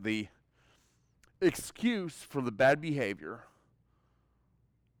undeniable that the excuse for the bad behavior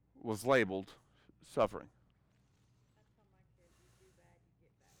was labeled suffering.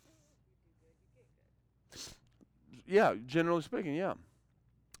 Yeah, generally speaking, yeah.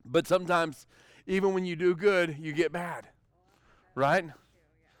 But sometimes, even when you do good, you get bad, right?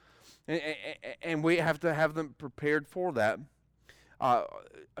 And we have to have them prepared for that.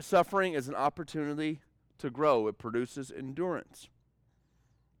 Suffering is an opportunity to grow. It produces endurance.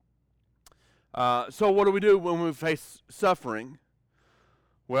 So what do we do when we face suffering?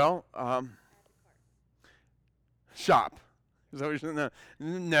 Well, shop. Is that what you're saying?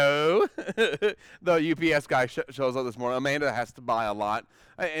 No. The UPS guy shows up this morning. Amanda has to buy a lot.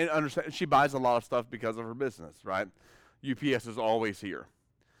 And understand, she buys a lot of stuff because of her business, right? UPS is always here.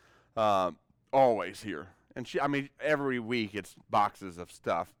 Always here. And every week it's boxes of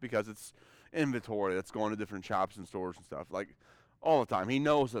stuff because it's inventory that's going to different shops and stores and stuff. Like, all the time. He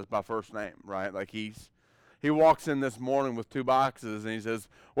knows us by first name, right? Like, he walks in this morning with 2 boxes and he says,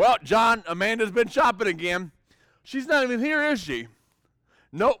 "Well, John, Amanda's been shopping again. She's not even here, is she?"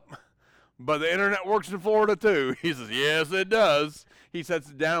 "Nope. But the internet works in Florida too." He says, "Yes, it does." He sets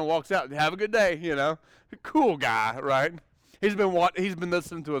it down and walks out. "Have a good day," Cool guy, right? He's been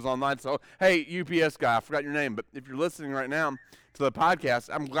listening to us online. So, hey, UPS guy, I forgot your name, but if you're listening right now to the podcast,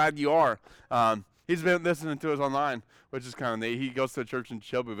 I'm glad you are. He's been listening to us online, which is kind of neat. He goes to a church in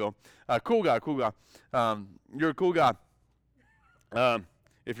Shelbyville. Cool guy. You're a cool guy.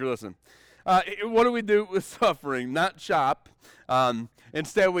 If you're listening. What do we do with suffering? Not shop.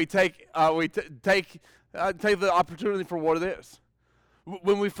 Instead, we take the opportunity for what it is.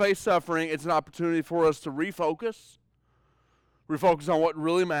 When we face suffering, it's an opportunity for us to refocus on what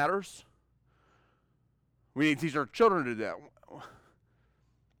really matters. We need to teach our children to do that.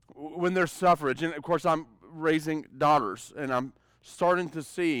 When there's suffrage, and of course I'm raising daughters, and I'm starting to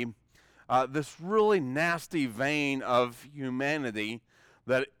see this really nasty vein of humanity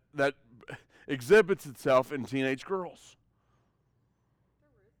that exhibits itself in teenage girls.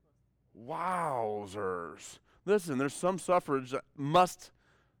 Wowzers. Listen, there's some suffrage that must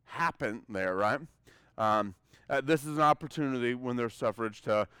happen there, right? This is an opportunity when there's suffrage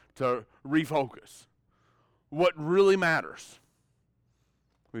to refocus. What really matters?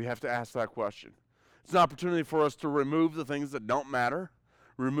 We have to ask that question. It's an opportunity for us to remove the things that don't matter,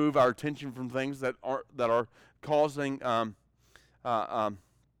 remove our attention from things that are causing or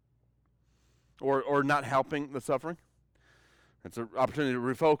not helping the suffering. It's an opportunity to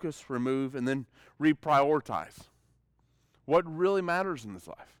refocus, remove, and then reprioritize. What really matters in this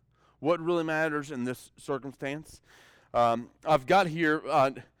life? What really matters in this circumstance? I've got here,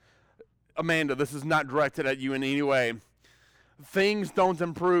 Amanda, this is not directed at you in any way. Things don't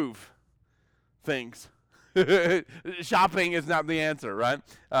improve things. Shopping is not the answer, right?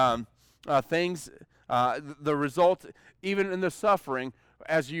 The result, even in the suffering,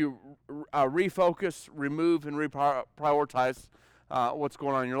 as you refocus, remove, and reprioritize what's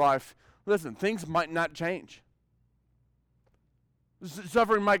going on in your life, listen, things might not change.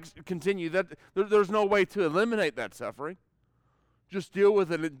 Suffering might continue. There's no way to eliminate that suffering. Just deal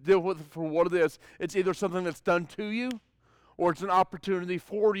with it and deal with it for what it is. It's either something that's done to you, or it's an opportunity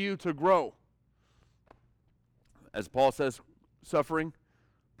for you to grow. As Paul says, suffering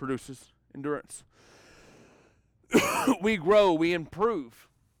produces endurance. We grow, we improve.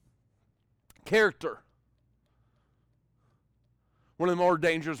 Character. One of the more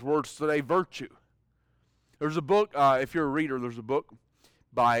dangerous words today, virtue. There's a book, if you're a reader, there's a book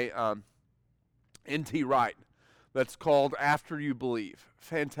by N.T. Wright that's called After You Believe.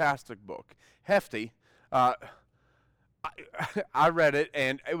 Fantastic book. Hefty. I read it,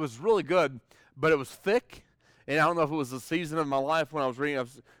 and it was really good, but it was thick. And I don't know if it was the season of my life when I was reading.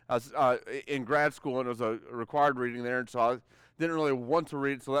 I was in grad school, and it was a required reading there, and so I didn't really want to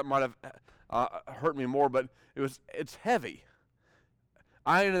read it, so that might have hurt me more. But it's heavy.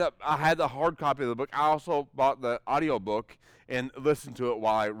 I had the hard copy of the book. I also bought the audio book and listened to it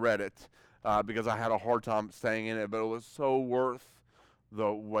while I read it because I had a hard time staying in it, but it was so worth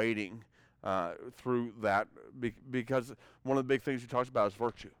the waiting through that because one of the big things he talks about is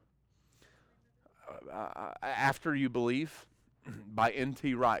virtue. After you believe, by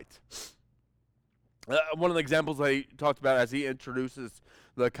N.T. Wright. One of the examples that he talked about as he introduces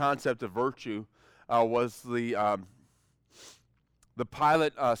the concept of virtue was the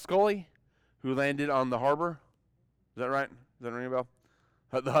pilot Scully, who landed on the harbor. Is that right? Does that ring a bell?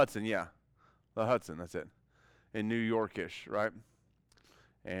 The Hudson, yeah. The Hudson, that's it. In New York-ish, right?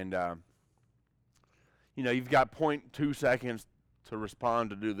 And, you've got 0.2 seconds to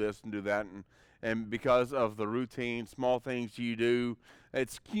respond to do this and do that. And because of the routine, small things you do,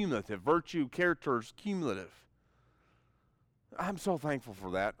 it's cumulative. Virtue, character is cumulative. I'm so thankful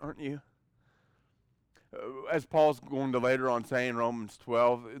for that, aren't you? As Paul's going to later on say in Romans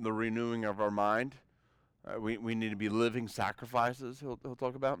 12, the renewing of our mind, we need to be living sacrifices, he'll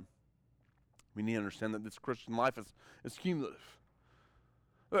talk about. We need to understand that this Christian life is cumulative.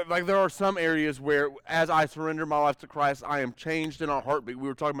 Like there are some areas where as I surrender my life to Christ, I am changed in a heartbeat. We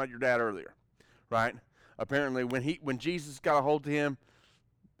were talking about your dad earlier, right? Apparently when Jesus got a hold of him,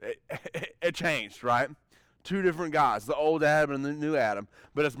 it changed, right? Two different guys, the old Adam and the new Adam.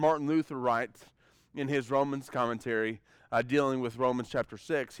 But as Martin Luther writes in his Romans commentary, dealing with Romans chapter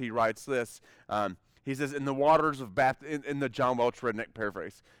 6, he writes this. He says, in the waters of in the John Welch redneck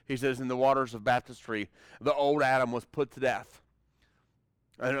paraphrase, he says, in the waters of baptistry, the old Adam was put to death.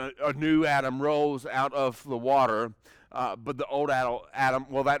 And a new Adam rose out of the water, but the old Adam,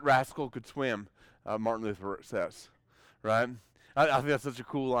 well, that rascal could swim, Martin Luther says, right? I think that's such a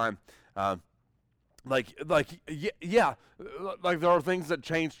cool line. Like there are things that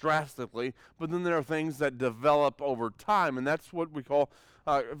change drastically, but then there are things that develop over time, and that's what we call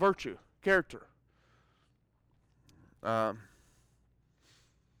virtue, character.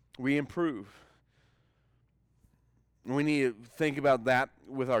 We improve. We need to think about that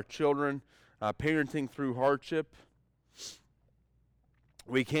with our children, parenting through hardship.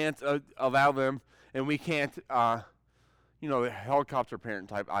 We can't allow them, and we can't, the helicopter parent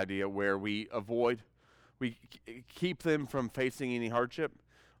type idea where we keep them from facing any hardship.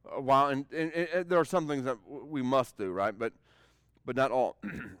 And there are some things that we must do, right? But not all.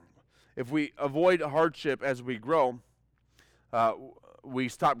 If we avoid hardship as we grow, we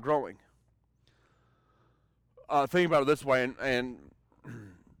stop growing. Think about it this way, and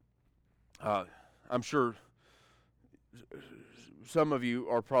I'm sure some of you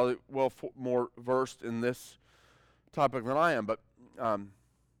are probably more versed in this topic than I am, but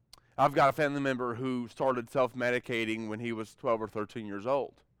I've got a family member who started self-medicating when he was 12 or 13 years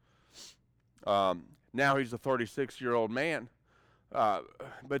old. Now he's a 36-year-old man,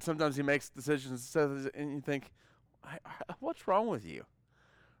 but sometimes he makes decisions and you think, what's wrong with you,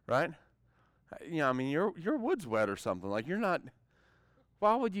 right? Your wood's wet or something. Like you're not.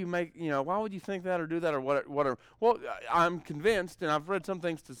 Why would you think that or do that or whatever? Well, I'm convinced, and I've read some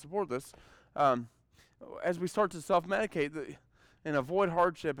things to support this. As we start to self-medicate and avoid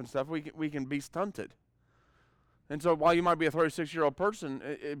hardship and stuff, we can be stunted. And so, while you might be a 36-year-old person,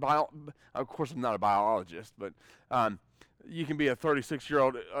 of course, I'm not a biologist, but you can be a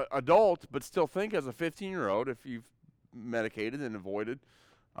 36-year-old adult, but still think as a 15-year-old if you've medicated and avoided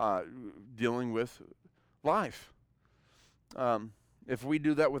dealing with life. If we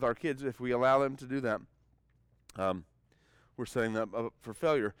do that with our kids, if we allow them to do that, we're setting them up for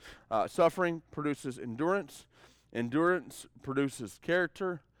failure. Suffering produces endurance. Endurance produces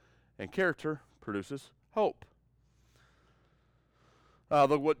character, and character produces hope.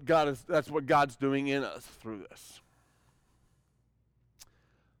 That's what God's doing in us through this.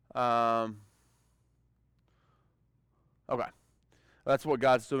 Okay. That's what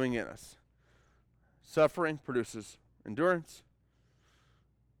God's doing in us. Suffering produces endurance.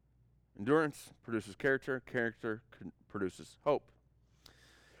 Endurance produces character. Character produces hope.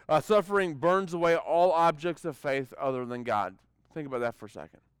 Suffering burns away all objects of faith other than God. Think about that for a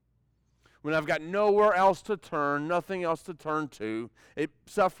second. When I've got nowhere else to turn, nothing else to turn to,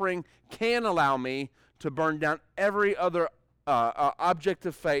 suffering can allow me to burn down every other object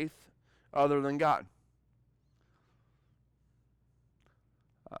of faith other than God.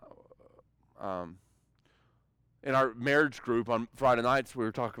 In our marriage group on Friday nights, we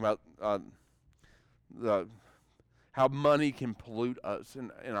were talking about how money can pollute us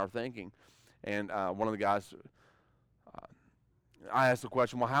in our thinking. And one of the guys, I asked the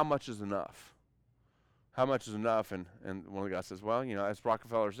question, well, how much is enough? How much is enough? And one of the guys says, well, as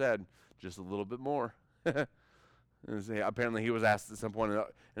Rockefeller said, just a little bit more. Apparently he was asked at some point in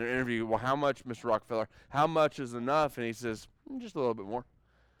an interview, well, how much, Mr. Rockefeller, how much is enough? And he says, just a little bit more.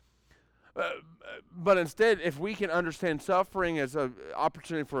 But instead, if we can understand suffering as an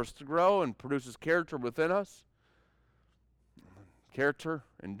opportunity for us to grow and produces character within us, character,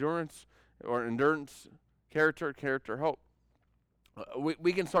 endurance, character, hope.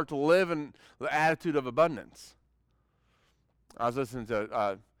 we can start to live in the attitude of abundance. I was listening to,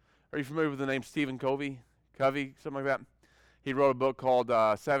 are you familiar with the name Stephen Covey, something like that? He wrote a book called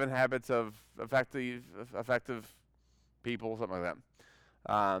 7 Habits of Effective People, something like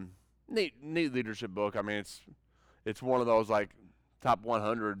that. Neat leadership book. I mean, it's one of those like top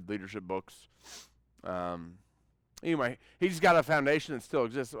 100 leadership books. Anyway, he's got a foundation that still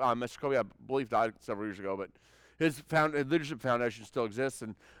exists. Mr. Covey, I believe, died several years ago, but his leadership foundation still exists,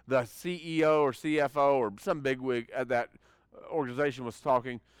 and the CEO or CFO or some bigwig at that organization was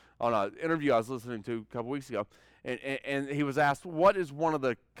talking on an interview I was listening to a couple weeks ago, and he was asked, what is one of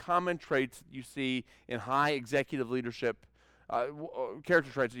the common traits that you see in high executive leadership,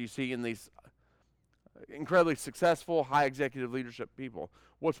 character traits that you see in these incredibly successful high executive leadership people?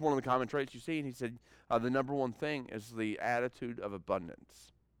 What's one of the common traits you see? And he said, the number one thing is the attitude of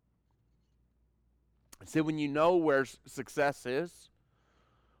abundance. I said, when you know where success is,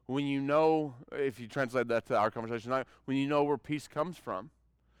 when you know, if you translate that to our conversation tonight, when you know where peace comes from,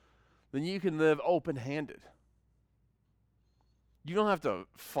 then you can live open-handed. You don't have to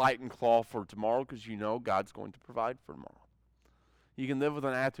fight and claw for tomorrow because you know God's going to provide for tomorrow. You can live with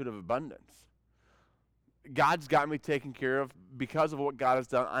an attitude of abundance. God's got me taken care of because of what God has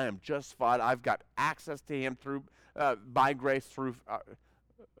done. I am justified. I've got access to Him through, by grace through,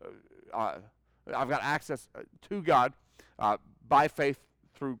 I've got access to God by faith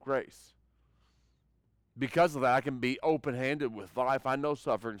through grace. Because of that, I can be open-handed with life. I know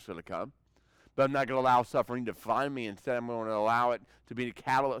suffering's going to come, but I'm not going to allow suffering to define me. Instead, I'm going to allow it to be a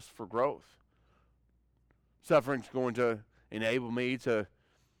catalyst for growth. Suffering's going to enable me to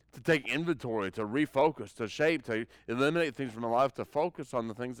take inventory, to refocus, to shape, to eliminate things from my life, to focus on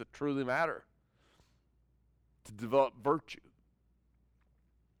the things that truly matter, to develop virtue.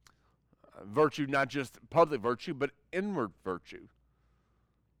 Virtue, not just public virtue, but inward virtue.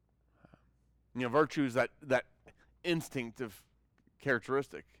 You know, virtue is that instinctive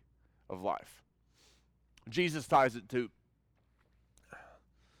characteristic of life. Jesus ties it to,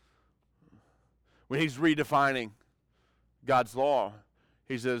 when he's redefining God's law,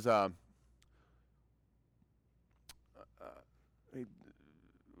 he says,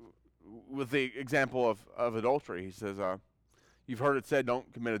 with the example of adultery, he says, you've heard it said,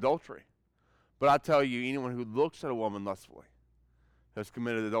 don't commit adultery. But I tell you, anyone who looks at a woman lustfully has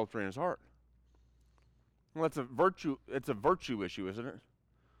committed adultery in his heart. Well, it's a virtue issue, isn't it?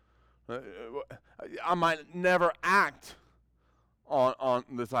 I might never act on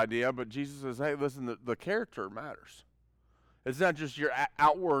this idea, but Jesus says, hey, listen, the character matters. It's not just your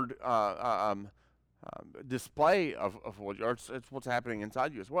outward display of what you are. It's what's happening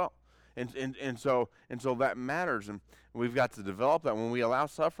inside you as well. And so that matters, and we've got to develop that. When we allow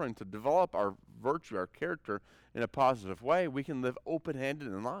suffering to develop our virtue, our character in a positive way, we can live open-handed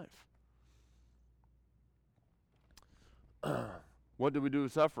in life. What do we do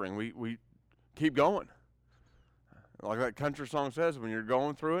with suffering? We keep going. Like that country song says, when you're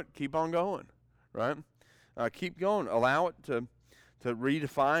going through it, keep on going, right? Keep going. Allow it to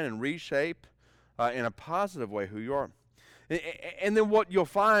redefine and reshape in a positive way who you are. And then what you'll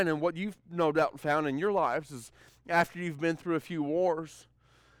find, and what you've no doubt found in your lives, is after you've been through a few wars,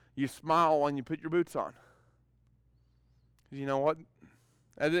 you smile when you put your boots on. You know what?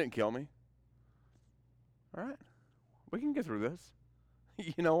 That didn't kill me. All right. We can get through this.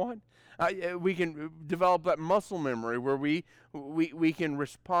 You know what? We can develop that muscle memory where we can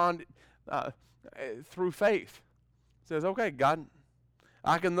respond through faith. It says, okay, God,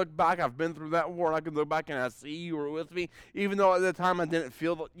 I can look back. I've been through that war, and I can look back and I see you were with me. Even though at the time I didn't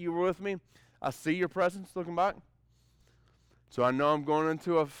feel that you were with me, I see your presence looking back. So I know I'm going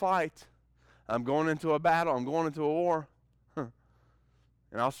into a fight. I'm going into a battle. I'm going into a war.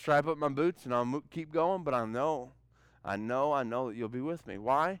 And I'll strap up my boots and I'll keep going, but I know that you'll be with me.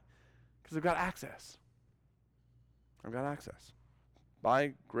 Why? Because I've got access. I've got access.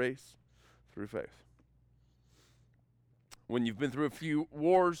 By grace, through faith. When you've been through a few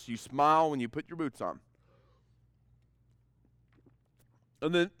wars, you smile when you put your boots on.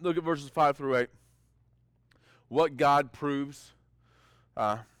 And then look at verses 5 through 8. What God proves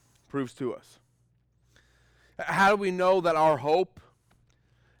to us. How do we know that our hope,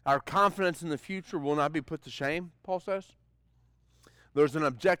 our confidence in the future will not be put to shame, Paul says? There's an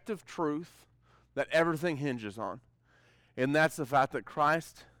objective truth that everything hinges on, and that's the fact that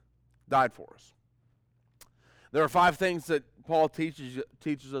Christ died for us. There are 5 things that Paul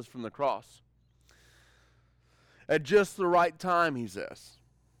teaches us from the cross. At just the right time, he says.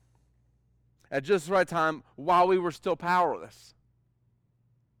 At just the right time, while we were still powerless.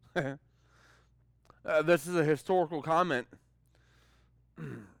 This is a historical comment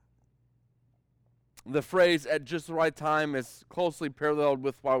the phrase "at just the right time" is closely paralleled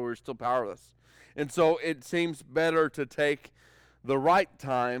with while we were still powerless. And so it seems better to take the right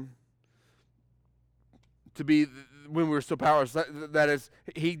time to be when we were still powerless. That is,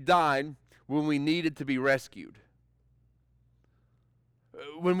 he died when we needed to be rescued.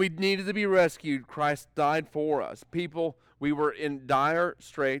 When we needed to be rescued, Christ died for us. People, we were in dire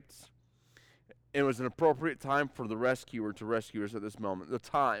straits. It was an appropriate time for the rescuer to rescue us at this moment. The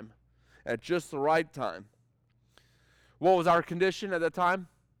time, at just the right time. What was our condition at that time?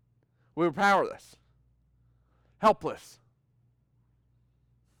 We were powerless, helpless.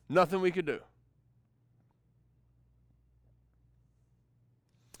 Nothing we could do.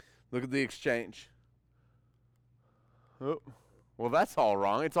 Look at the exchange. Oh, well, that's all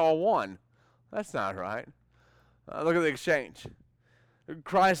wrong. It's all one. That's not right. Look at the exchange.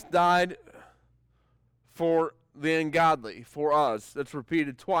 Christ died for the ungodly, for us. That's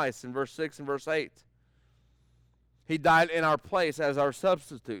repeated twice in verse 6 and verse 8. He died in our place as our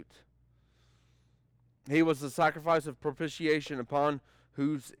substitute. He was the sacrifice of propitiation upon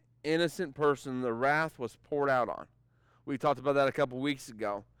whose innocent person the wrath was poured out on. We talked about that a couple weeks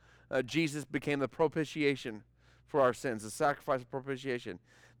ago. Jesus became the propitiation for our sins, the sacrifice of propitiation.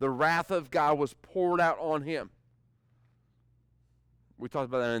 The wrath of God was poured out on him. We talked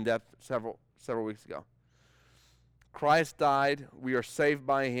about that in depth several weeks ago. Christ died. We are saved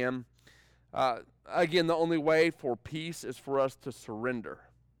by him. Again, the only way for peace is for us to surrender.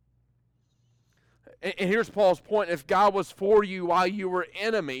 And here's Paul's point. If God was for you while you were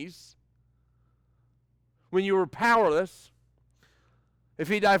enemies, when you were powerless, if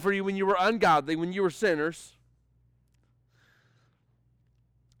he died for you when you were ungodly, when you were sinners,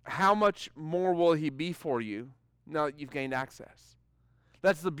 how much more will he be for you now that you've gained access?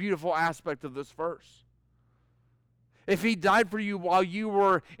 That's the beautiful aspect of this verse. If he died for you while you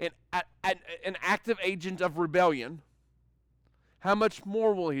were an active agent of rebellion, how much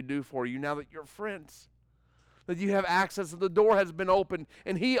more will he do for you now that you're friends? That you have access, that the door has been opened,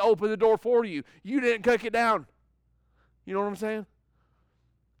 and he opened the door for you. You didn't kick it down. You know what I'm saying?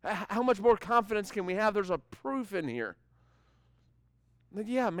 How much more confidence can we have? There's a proof in here. That,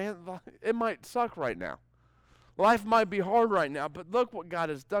 yeah, man, it might suck right now. Life might be hard right now, but look what God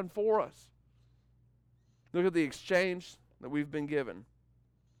has done for us. Look at the exchange that we've been given.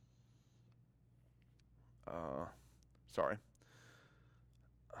 Sorry.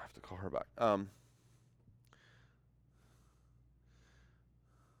 I have to call her back.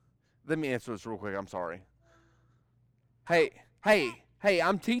 Let me answer this real quick. I'm sorry. Hey,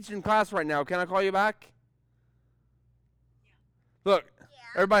 I'm teaching class right now. Can I call you back? Yeah. Look,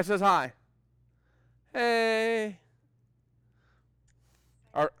 everybody says hi. Hey.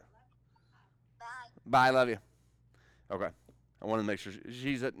 Bye, love you. Okay. I want to make sure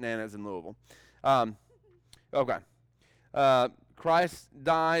she's at Nana's in Louisville. Okay. Christ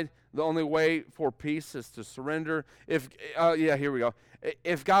died. The only way for peace is to surrender. Here we go.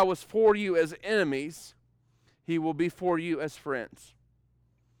 If God was for you as enemies, he will be for you as friends.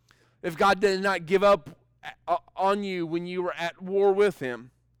 If God did not give up on you when you were at war with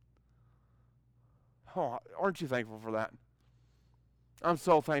him, aren't you thankful for that? I'm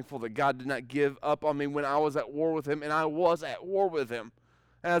so thankful that God did not give up on me when I was at war with him, and I was at war with him,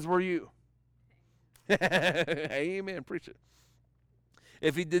 as were you. Amen. Preach it.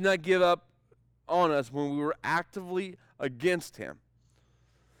 If he did not give up on us when we were actively against him,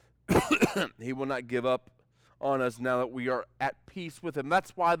 he will not give up on us now that we are at peace with him.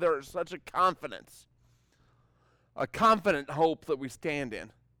 That's why there is such a confidence, a confident hope that we stand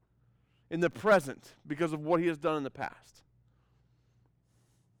in the present because of what he has done in the past.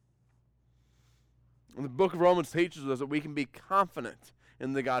 And the book of Romans teaches us that we can be confident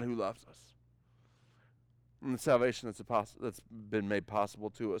in the God who loves us and the salvation that's been made possible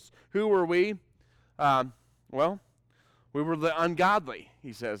to us. Who were we? Well, we were the ungodly,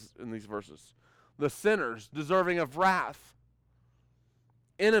 he says in these verses. The sinners, deserving of wrath.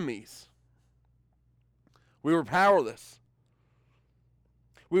 Enemies. We were powerless.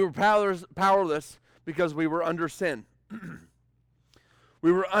 We were powerless because we were under sin.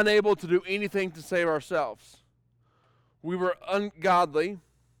 We were unable to do anything to save ourselves. We were ungodly,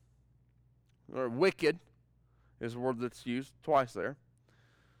 or wicked, is a word that's used twice there.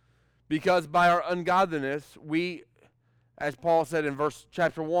 Because by our ungodliness, we, as Paul said in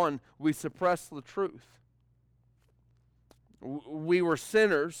chapter 1, we suppress the truth. We were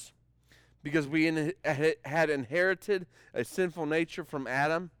sinners because we had inherited a sinful nature from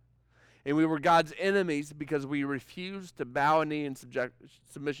Adam. And we were God's enemies because we refused to bow a knee in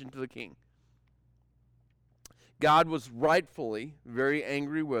submission to the king. God was rightfully very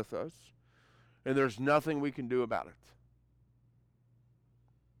angry with us. and there's nothing we can do about it.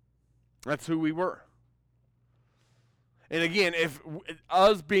 That's who we were. And again, if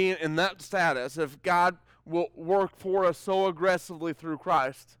us being in that status, if God will work for us so aggressively through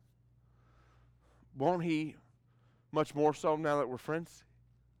Christ, won't He much more so now that we're friends?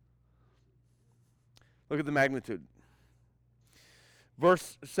 Look at the magnitude.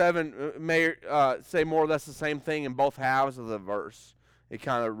 Verse 7 may say more or less the same thing in both halves of the verse. It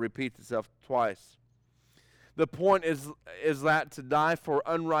kind of repeats itself twice. The point is that to die for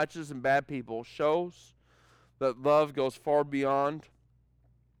unrighteous and bad people shows that love goes far beyond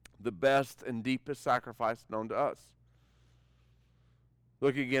the best and deepest sacrifice known to us.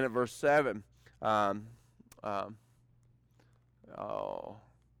 Look again at verse 7.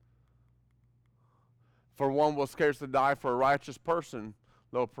 For one will scarcely die for a righteous person,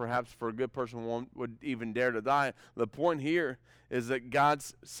 though perhaps for a good person one would even dare to die. The point here is that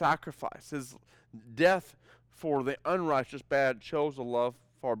God's sacrifice, His death for the unrighteous bad, shows a love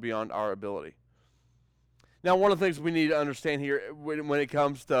far beyond our ability. Now, one of the things we need to understand here when it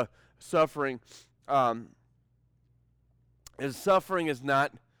comes to suffering is suffering is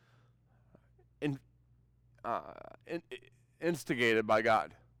not instigated by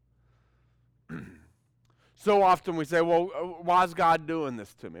God. So often we say, well, why is God doing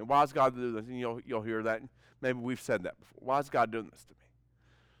this to me? Why is God doing this? And you'll hear that. Maybe we've said that before. Why is God doing this to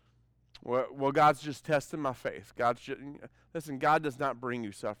me? Well, God's just testing my faith. Listen, God does not bring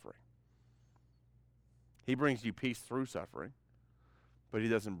you suffering. He brings you peace through suffering, but He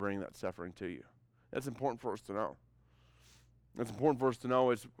doesn't bring that suffering to you. That's important for us to know. That's important for us to know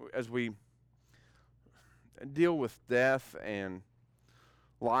as we deal with death and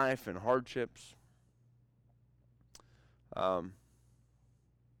life and hardships. I'm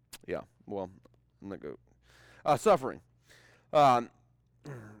not going to suffering.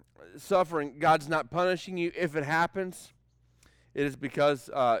 Suffering, God's not punishing you. If it happens, it is because,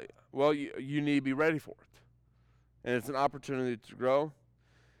 you need to be ready for it. And it's an opportunity to grow.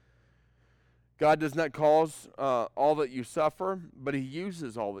 God does not cause all that you suffer, but He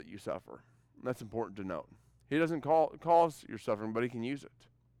uses all that you suffer. That's important to note. He doesn't cause your suffering, but He can use it.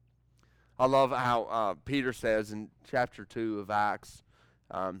 I love how Peter says in chapter 2 of Acts,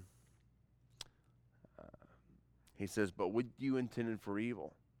 he says, but what you intended for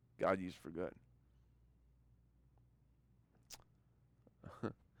evil, God used for good.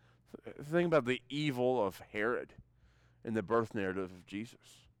 Think about the evil of Herod in the birth narrative of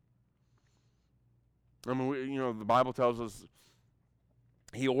Jesus. I mean, the Bible tells us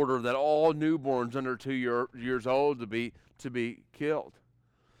he ordered that all newborns under 2 years old to be killed.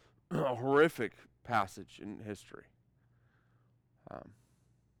 A horrific passage in history.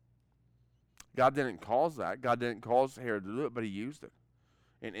 God didn't cause that. God didn't cause Herod to do it, but He used it.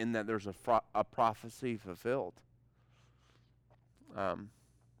 And in that there's a prophecy fulfilled. I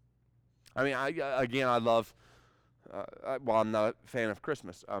love, I'm not a fan of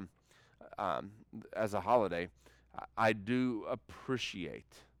Christmas as a holiday. I do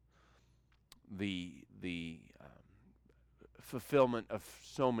appreciate the fulfillment of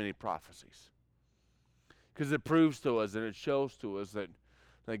so many prophecies. Because it proves to us and it shows to us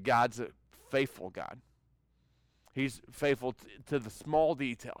that God's a faithful God. He's faithful to the small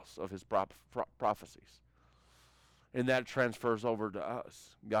details of His prophecies. And that transfers over to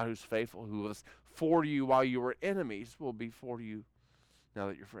us. God who's faithful, who was for you while you were enemies, will be for you now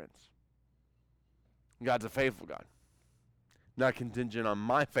that you're friends. God's a faithful God. Not contingent on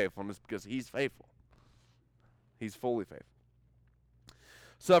my faithfulness because He's faithful. He's fully faithful.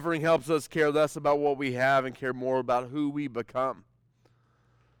 Suffering helps us care less about what we have and care more about who we become.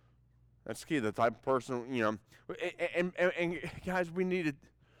 That's key. The type of person, and guys,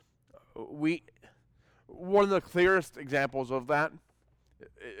 one of the clearest examples of that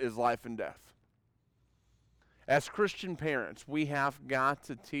is life and death. As Christian parents, we have got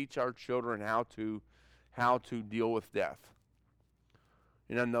to teach our children how to deal with death.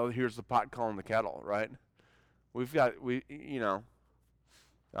 No, here's the pot calling the kettle, right? We've got to.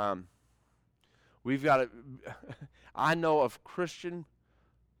 I know of Christian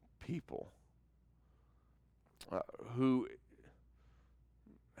people who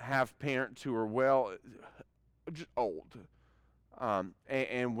have parents who are just old,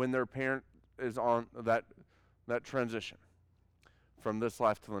 and when their parent is on that transition from this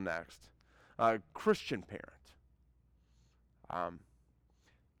life to the next, Christian parent.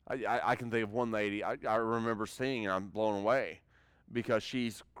 I can think of one lady I remember seeing, and I'm blown away because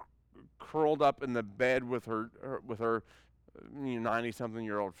she's curled up in the bed with her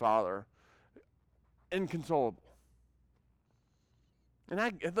 90-something-year-old father, inconsolable.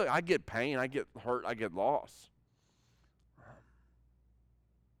 And look, I get pain, I get hurt, I get loss.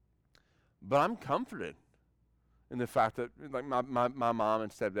 But I'm comforted in the fact that like my mom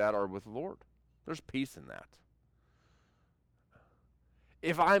and stepdad are with the Lord. There's peace in that.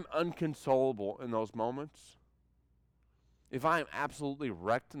 If I'm unconsolable in those moments, if I am absolutely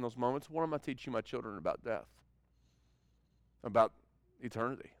wrecked in those moments, what am I teaching my children about death? About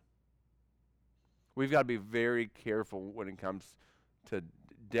eternity? We've got to be very careful when it comes to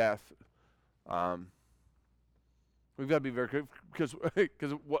death. We've got to be very careful because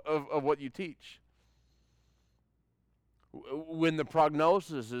of what you teach. When the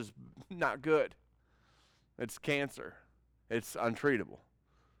prognosis is not good, it's cancer, it's untreatable.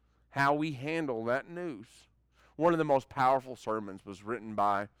 How we handle that news. One of the most powerful sermons was written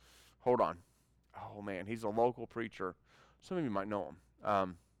by, oh man, he's a local preacher. Some of you might know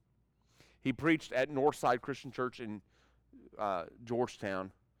him. He preached at Northside Christian Church in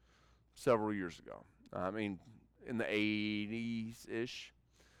Georgetown several years ago. In the 80s-ish.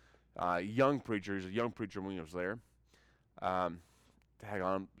 Young preacher. He's a young preacher when he was there. I'm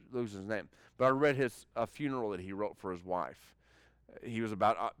losing his name. But I read his funeral that he wrote for his wife. He was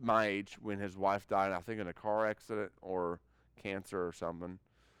about my age when his wife died, I think in a car accident or cancer or something,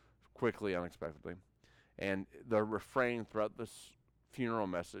 quickly, unexpectedly. And the refrain throughout this funeral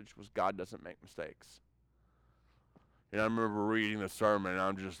message was, God doesn't make mistakes. And I remember reading the sermon, and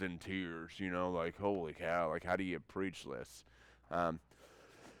I'm just in tears, like, holy cow, like, how do you preach this?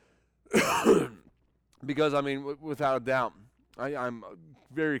 Because, without a doubt, I'm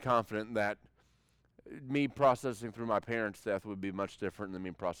very confident that me processing through my parents' death would be much different than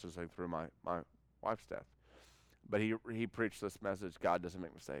me processing through my wife's death. But he preached this message, God doesn't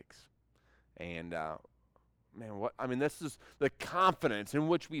make mistakes. And, this is the confidence in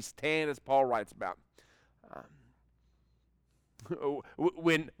which we stand, as Paul writes about.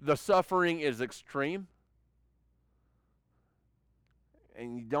 When the suffering is extreme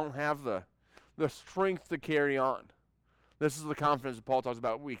and you don't have the strength to carry on, this is the confidence that Paul talks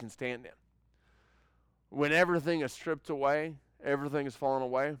about we can stand in. When everything is stripped away, everything is fallen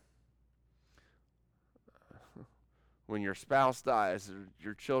away, when your spouse dies,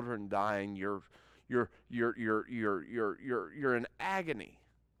 your children die, and you're in agony.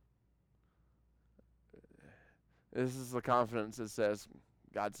 This is the confidence that says,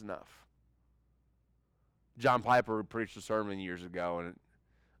 God's enough. John Piper preached a sermon years ago, and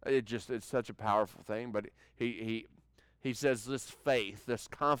it's such a powerful thing, but he says this faith, this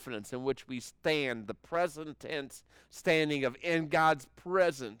confidence in which we stand, the present tense standing of in God's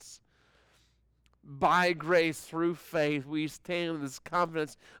presence. By grace, through faith, we stand with this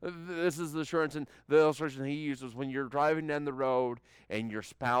confidence. This is the assurance, and the illustration he uses when you're driving down the road and your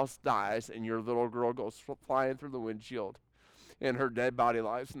spouse dies and your little girl goes flying through the windshield and her dead body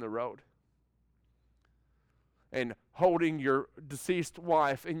lies in the road. And holding your deceased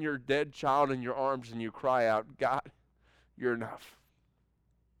wife and your dead child in your arms, and you cry out, God, you're enough.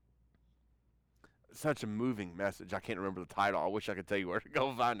 Such a moving message. I can't remember the title. I wish I could tell you where to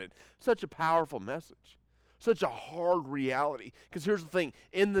go find it. Such a powerful message. Such a hard reality. Because here's the thing.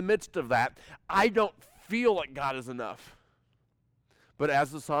 In the midst of that, I don't feel like God is enough. But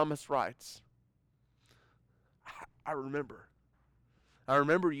as the psalmist writes, I remember. I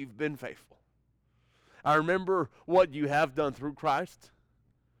remember you've been faithful. I remember what you have done through Christ.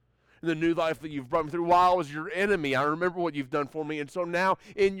 The new life that you've brought me through. While I was your enemy, I remember what you've done for me. And so now,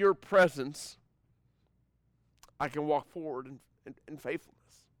 in your presence, I can walk forward in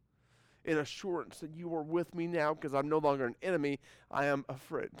faithfulness, in assurance that you are with me now, because I'm no longer an enemy. I am a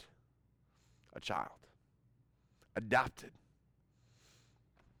friend, a child, adopted.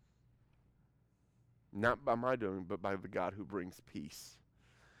 Not by my doing, but by the God who brings peace.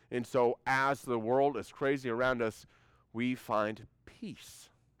 And so as the world is crazy around us, we find peace.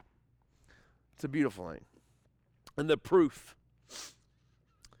 It's a beautiful thing. And the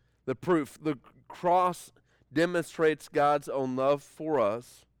cross demonstrates God's own love for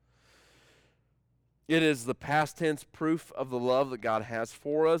us. It is the past tense proof of the love that God has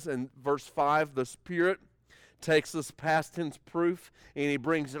for us. And verse 5, the Spirit takes this past tense proof and he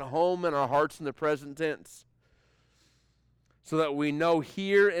brings it home in our hearts in the present tense, so that we know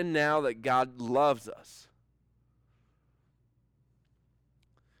here and now that God loves us.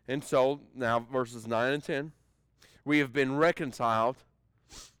 And so, now verses 9 and 10, we have been reconciled,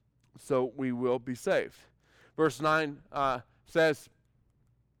 so we will be saved. Verse 9 says,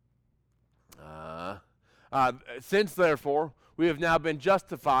 since therefore we have now been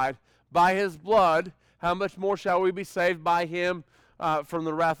justified by his blood, how much more shall we be saved by him from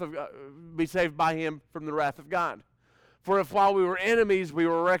the wrath of God? For if while we were enemies, we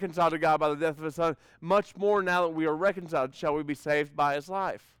were reconciled to God by the death of his Son, much more now that we are reconciled, shall we be saved by his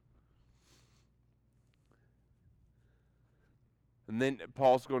life. And then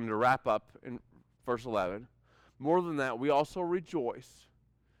Paul's going to wrap up in verse 11. More than that, we also rejoice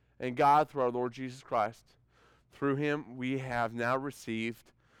in God through our Lord Jesus Christ. Through him we have now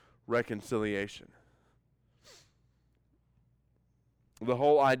received reconciliation. The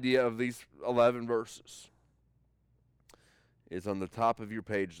whole idea of these 11 verses is on the top of your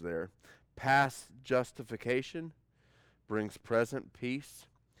page there. Past justification brings present peace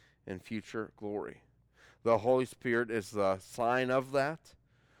and future glory. The Holy Spirit is the sign of that.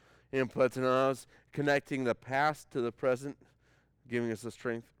 Implanted on us, connecting the past to the present, giving us the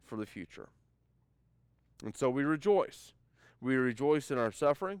strength for the future. And so we rejoice. We rejoice in our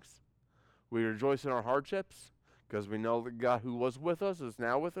sufferings. We rejoice in our hardships, because we know that God who was with us is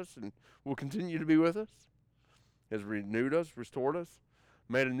now with us and will continue to be with us, has renewed us, restored us,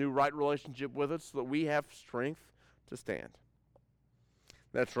 made a new right relationship with us so that we have strength to stand.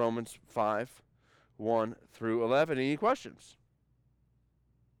 That's Romans 5, 1 through 11. Any questions?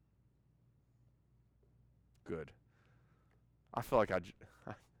 Good. I feel like I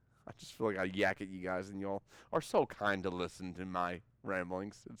just feel like I yak at you guys, and y'all are so kind to listen to my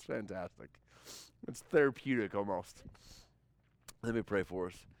ramblings. It's fantastic. It's therapeutic almost. Let me pray for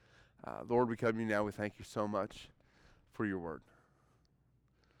us. Lord, we come to you now. We thank you so much for your word.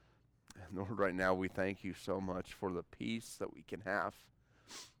 And Lord, right now we thank you so much for the peace that we can have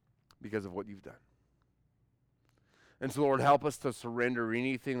because of what you've done. And so, Lord, help us to surrender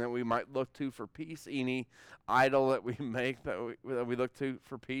anything that we might look to for peace, any idol that we make that we look to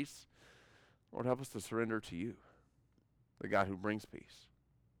for peace. Lord, help us to surrender to you, the God who brings peace.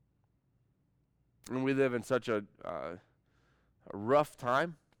 And we live in such a rough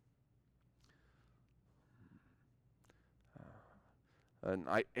time, an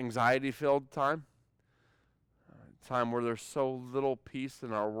anxiety-filled time, a time where there's so little peace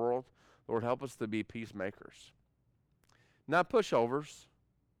in our world. Lord, help us to be peacemakers. Not pushovers,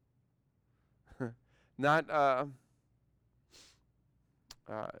 not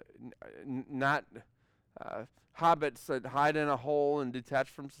hobbits that hide in a hole and detach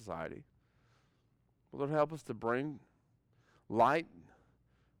from society. Lord, help us to bring light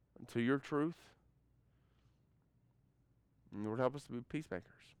to your truth. And Lord, help us to be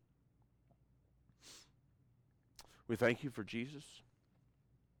peacemakers. We thank you for Jesus.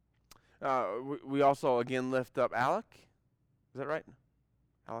 We also, again, lift up Alec. Is that right?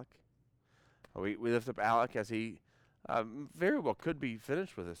 Alec? We lift up Alec as he very well could be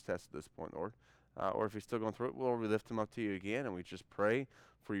finished with his test at this point, Lord. Or if he's still going through it, Lord, we lift him up to you again, and we just pray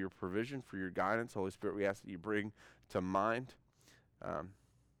for your provision, for your guidance. Holy Spirit, we ask that you bring to mind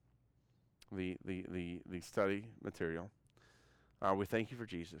the study material. We thank you for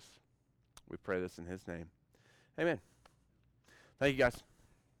Jesus. We pray this in his name. Amen. Thank you, guys.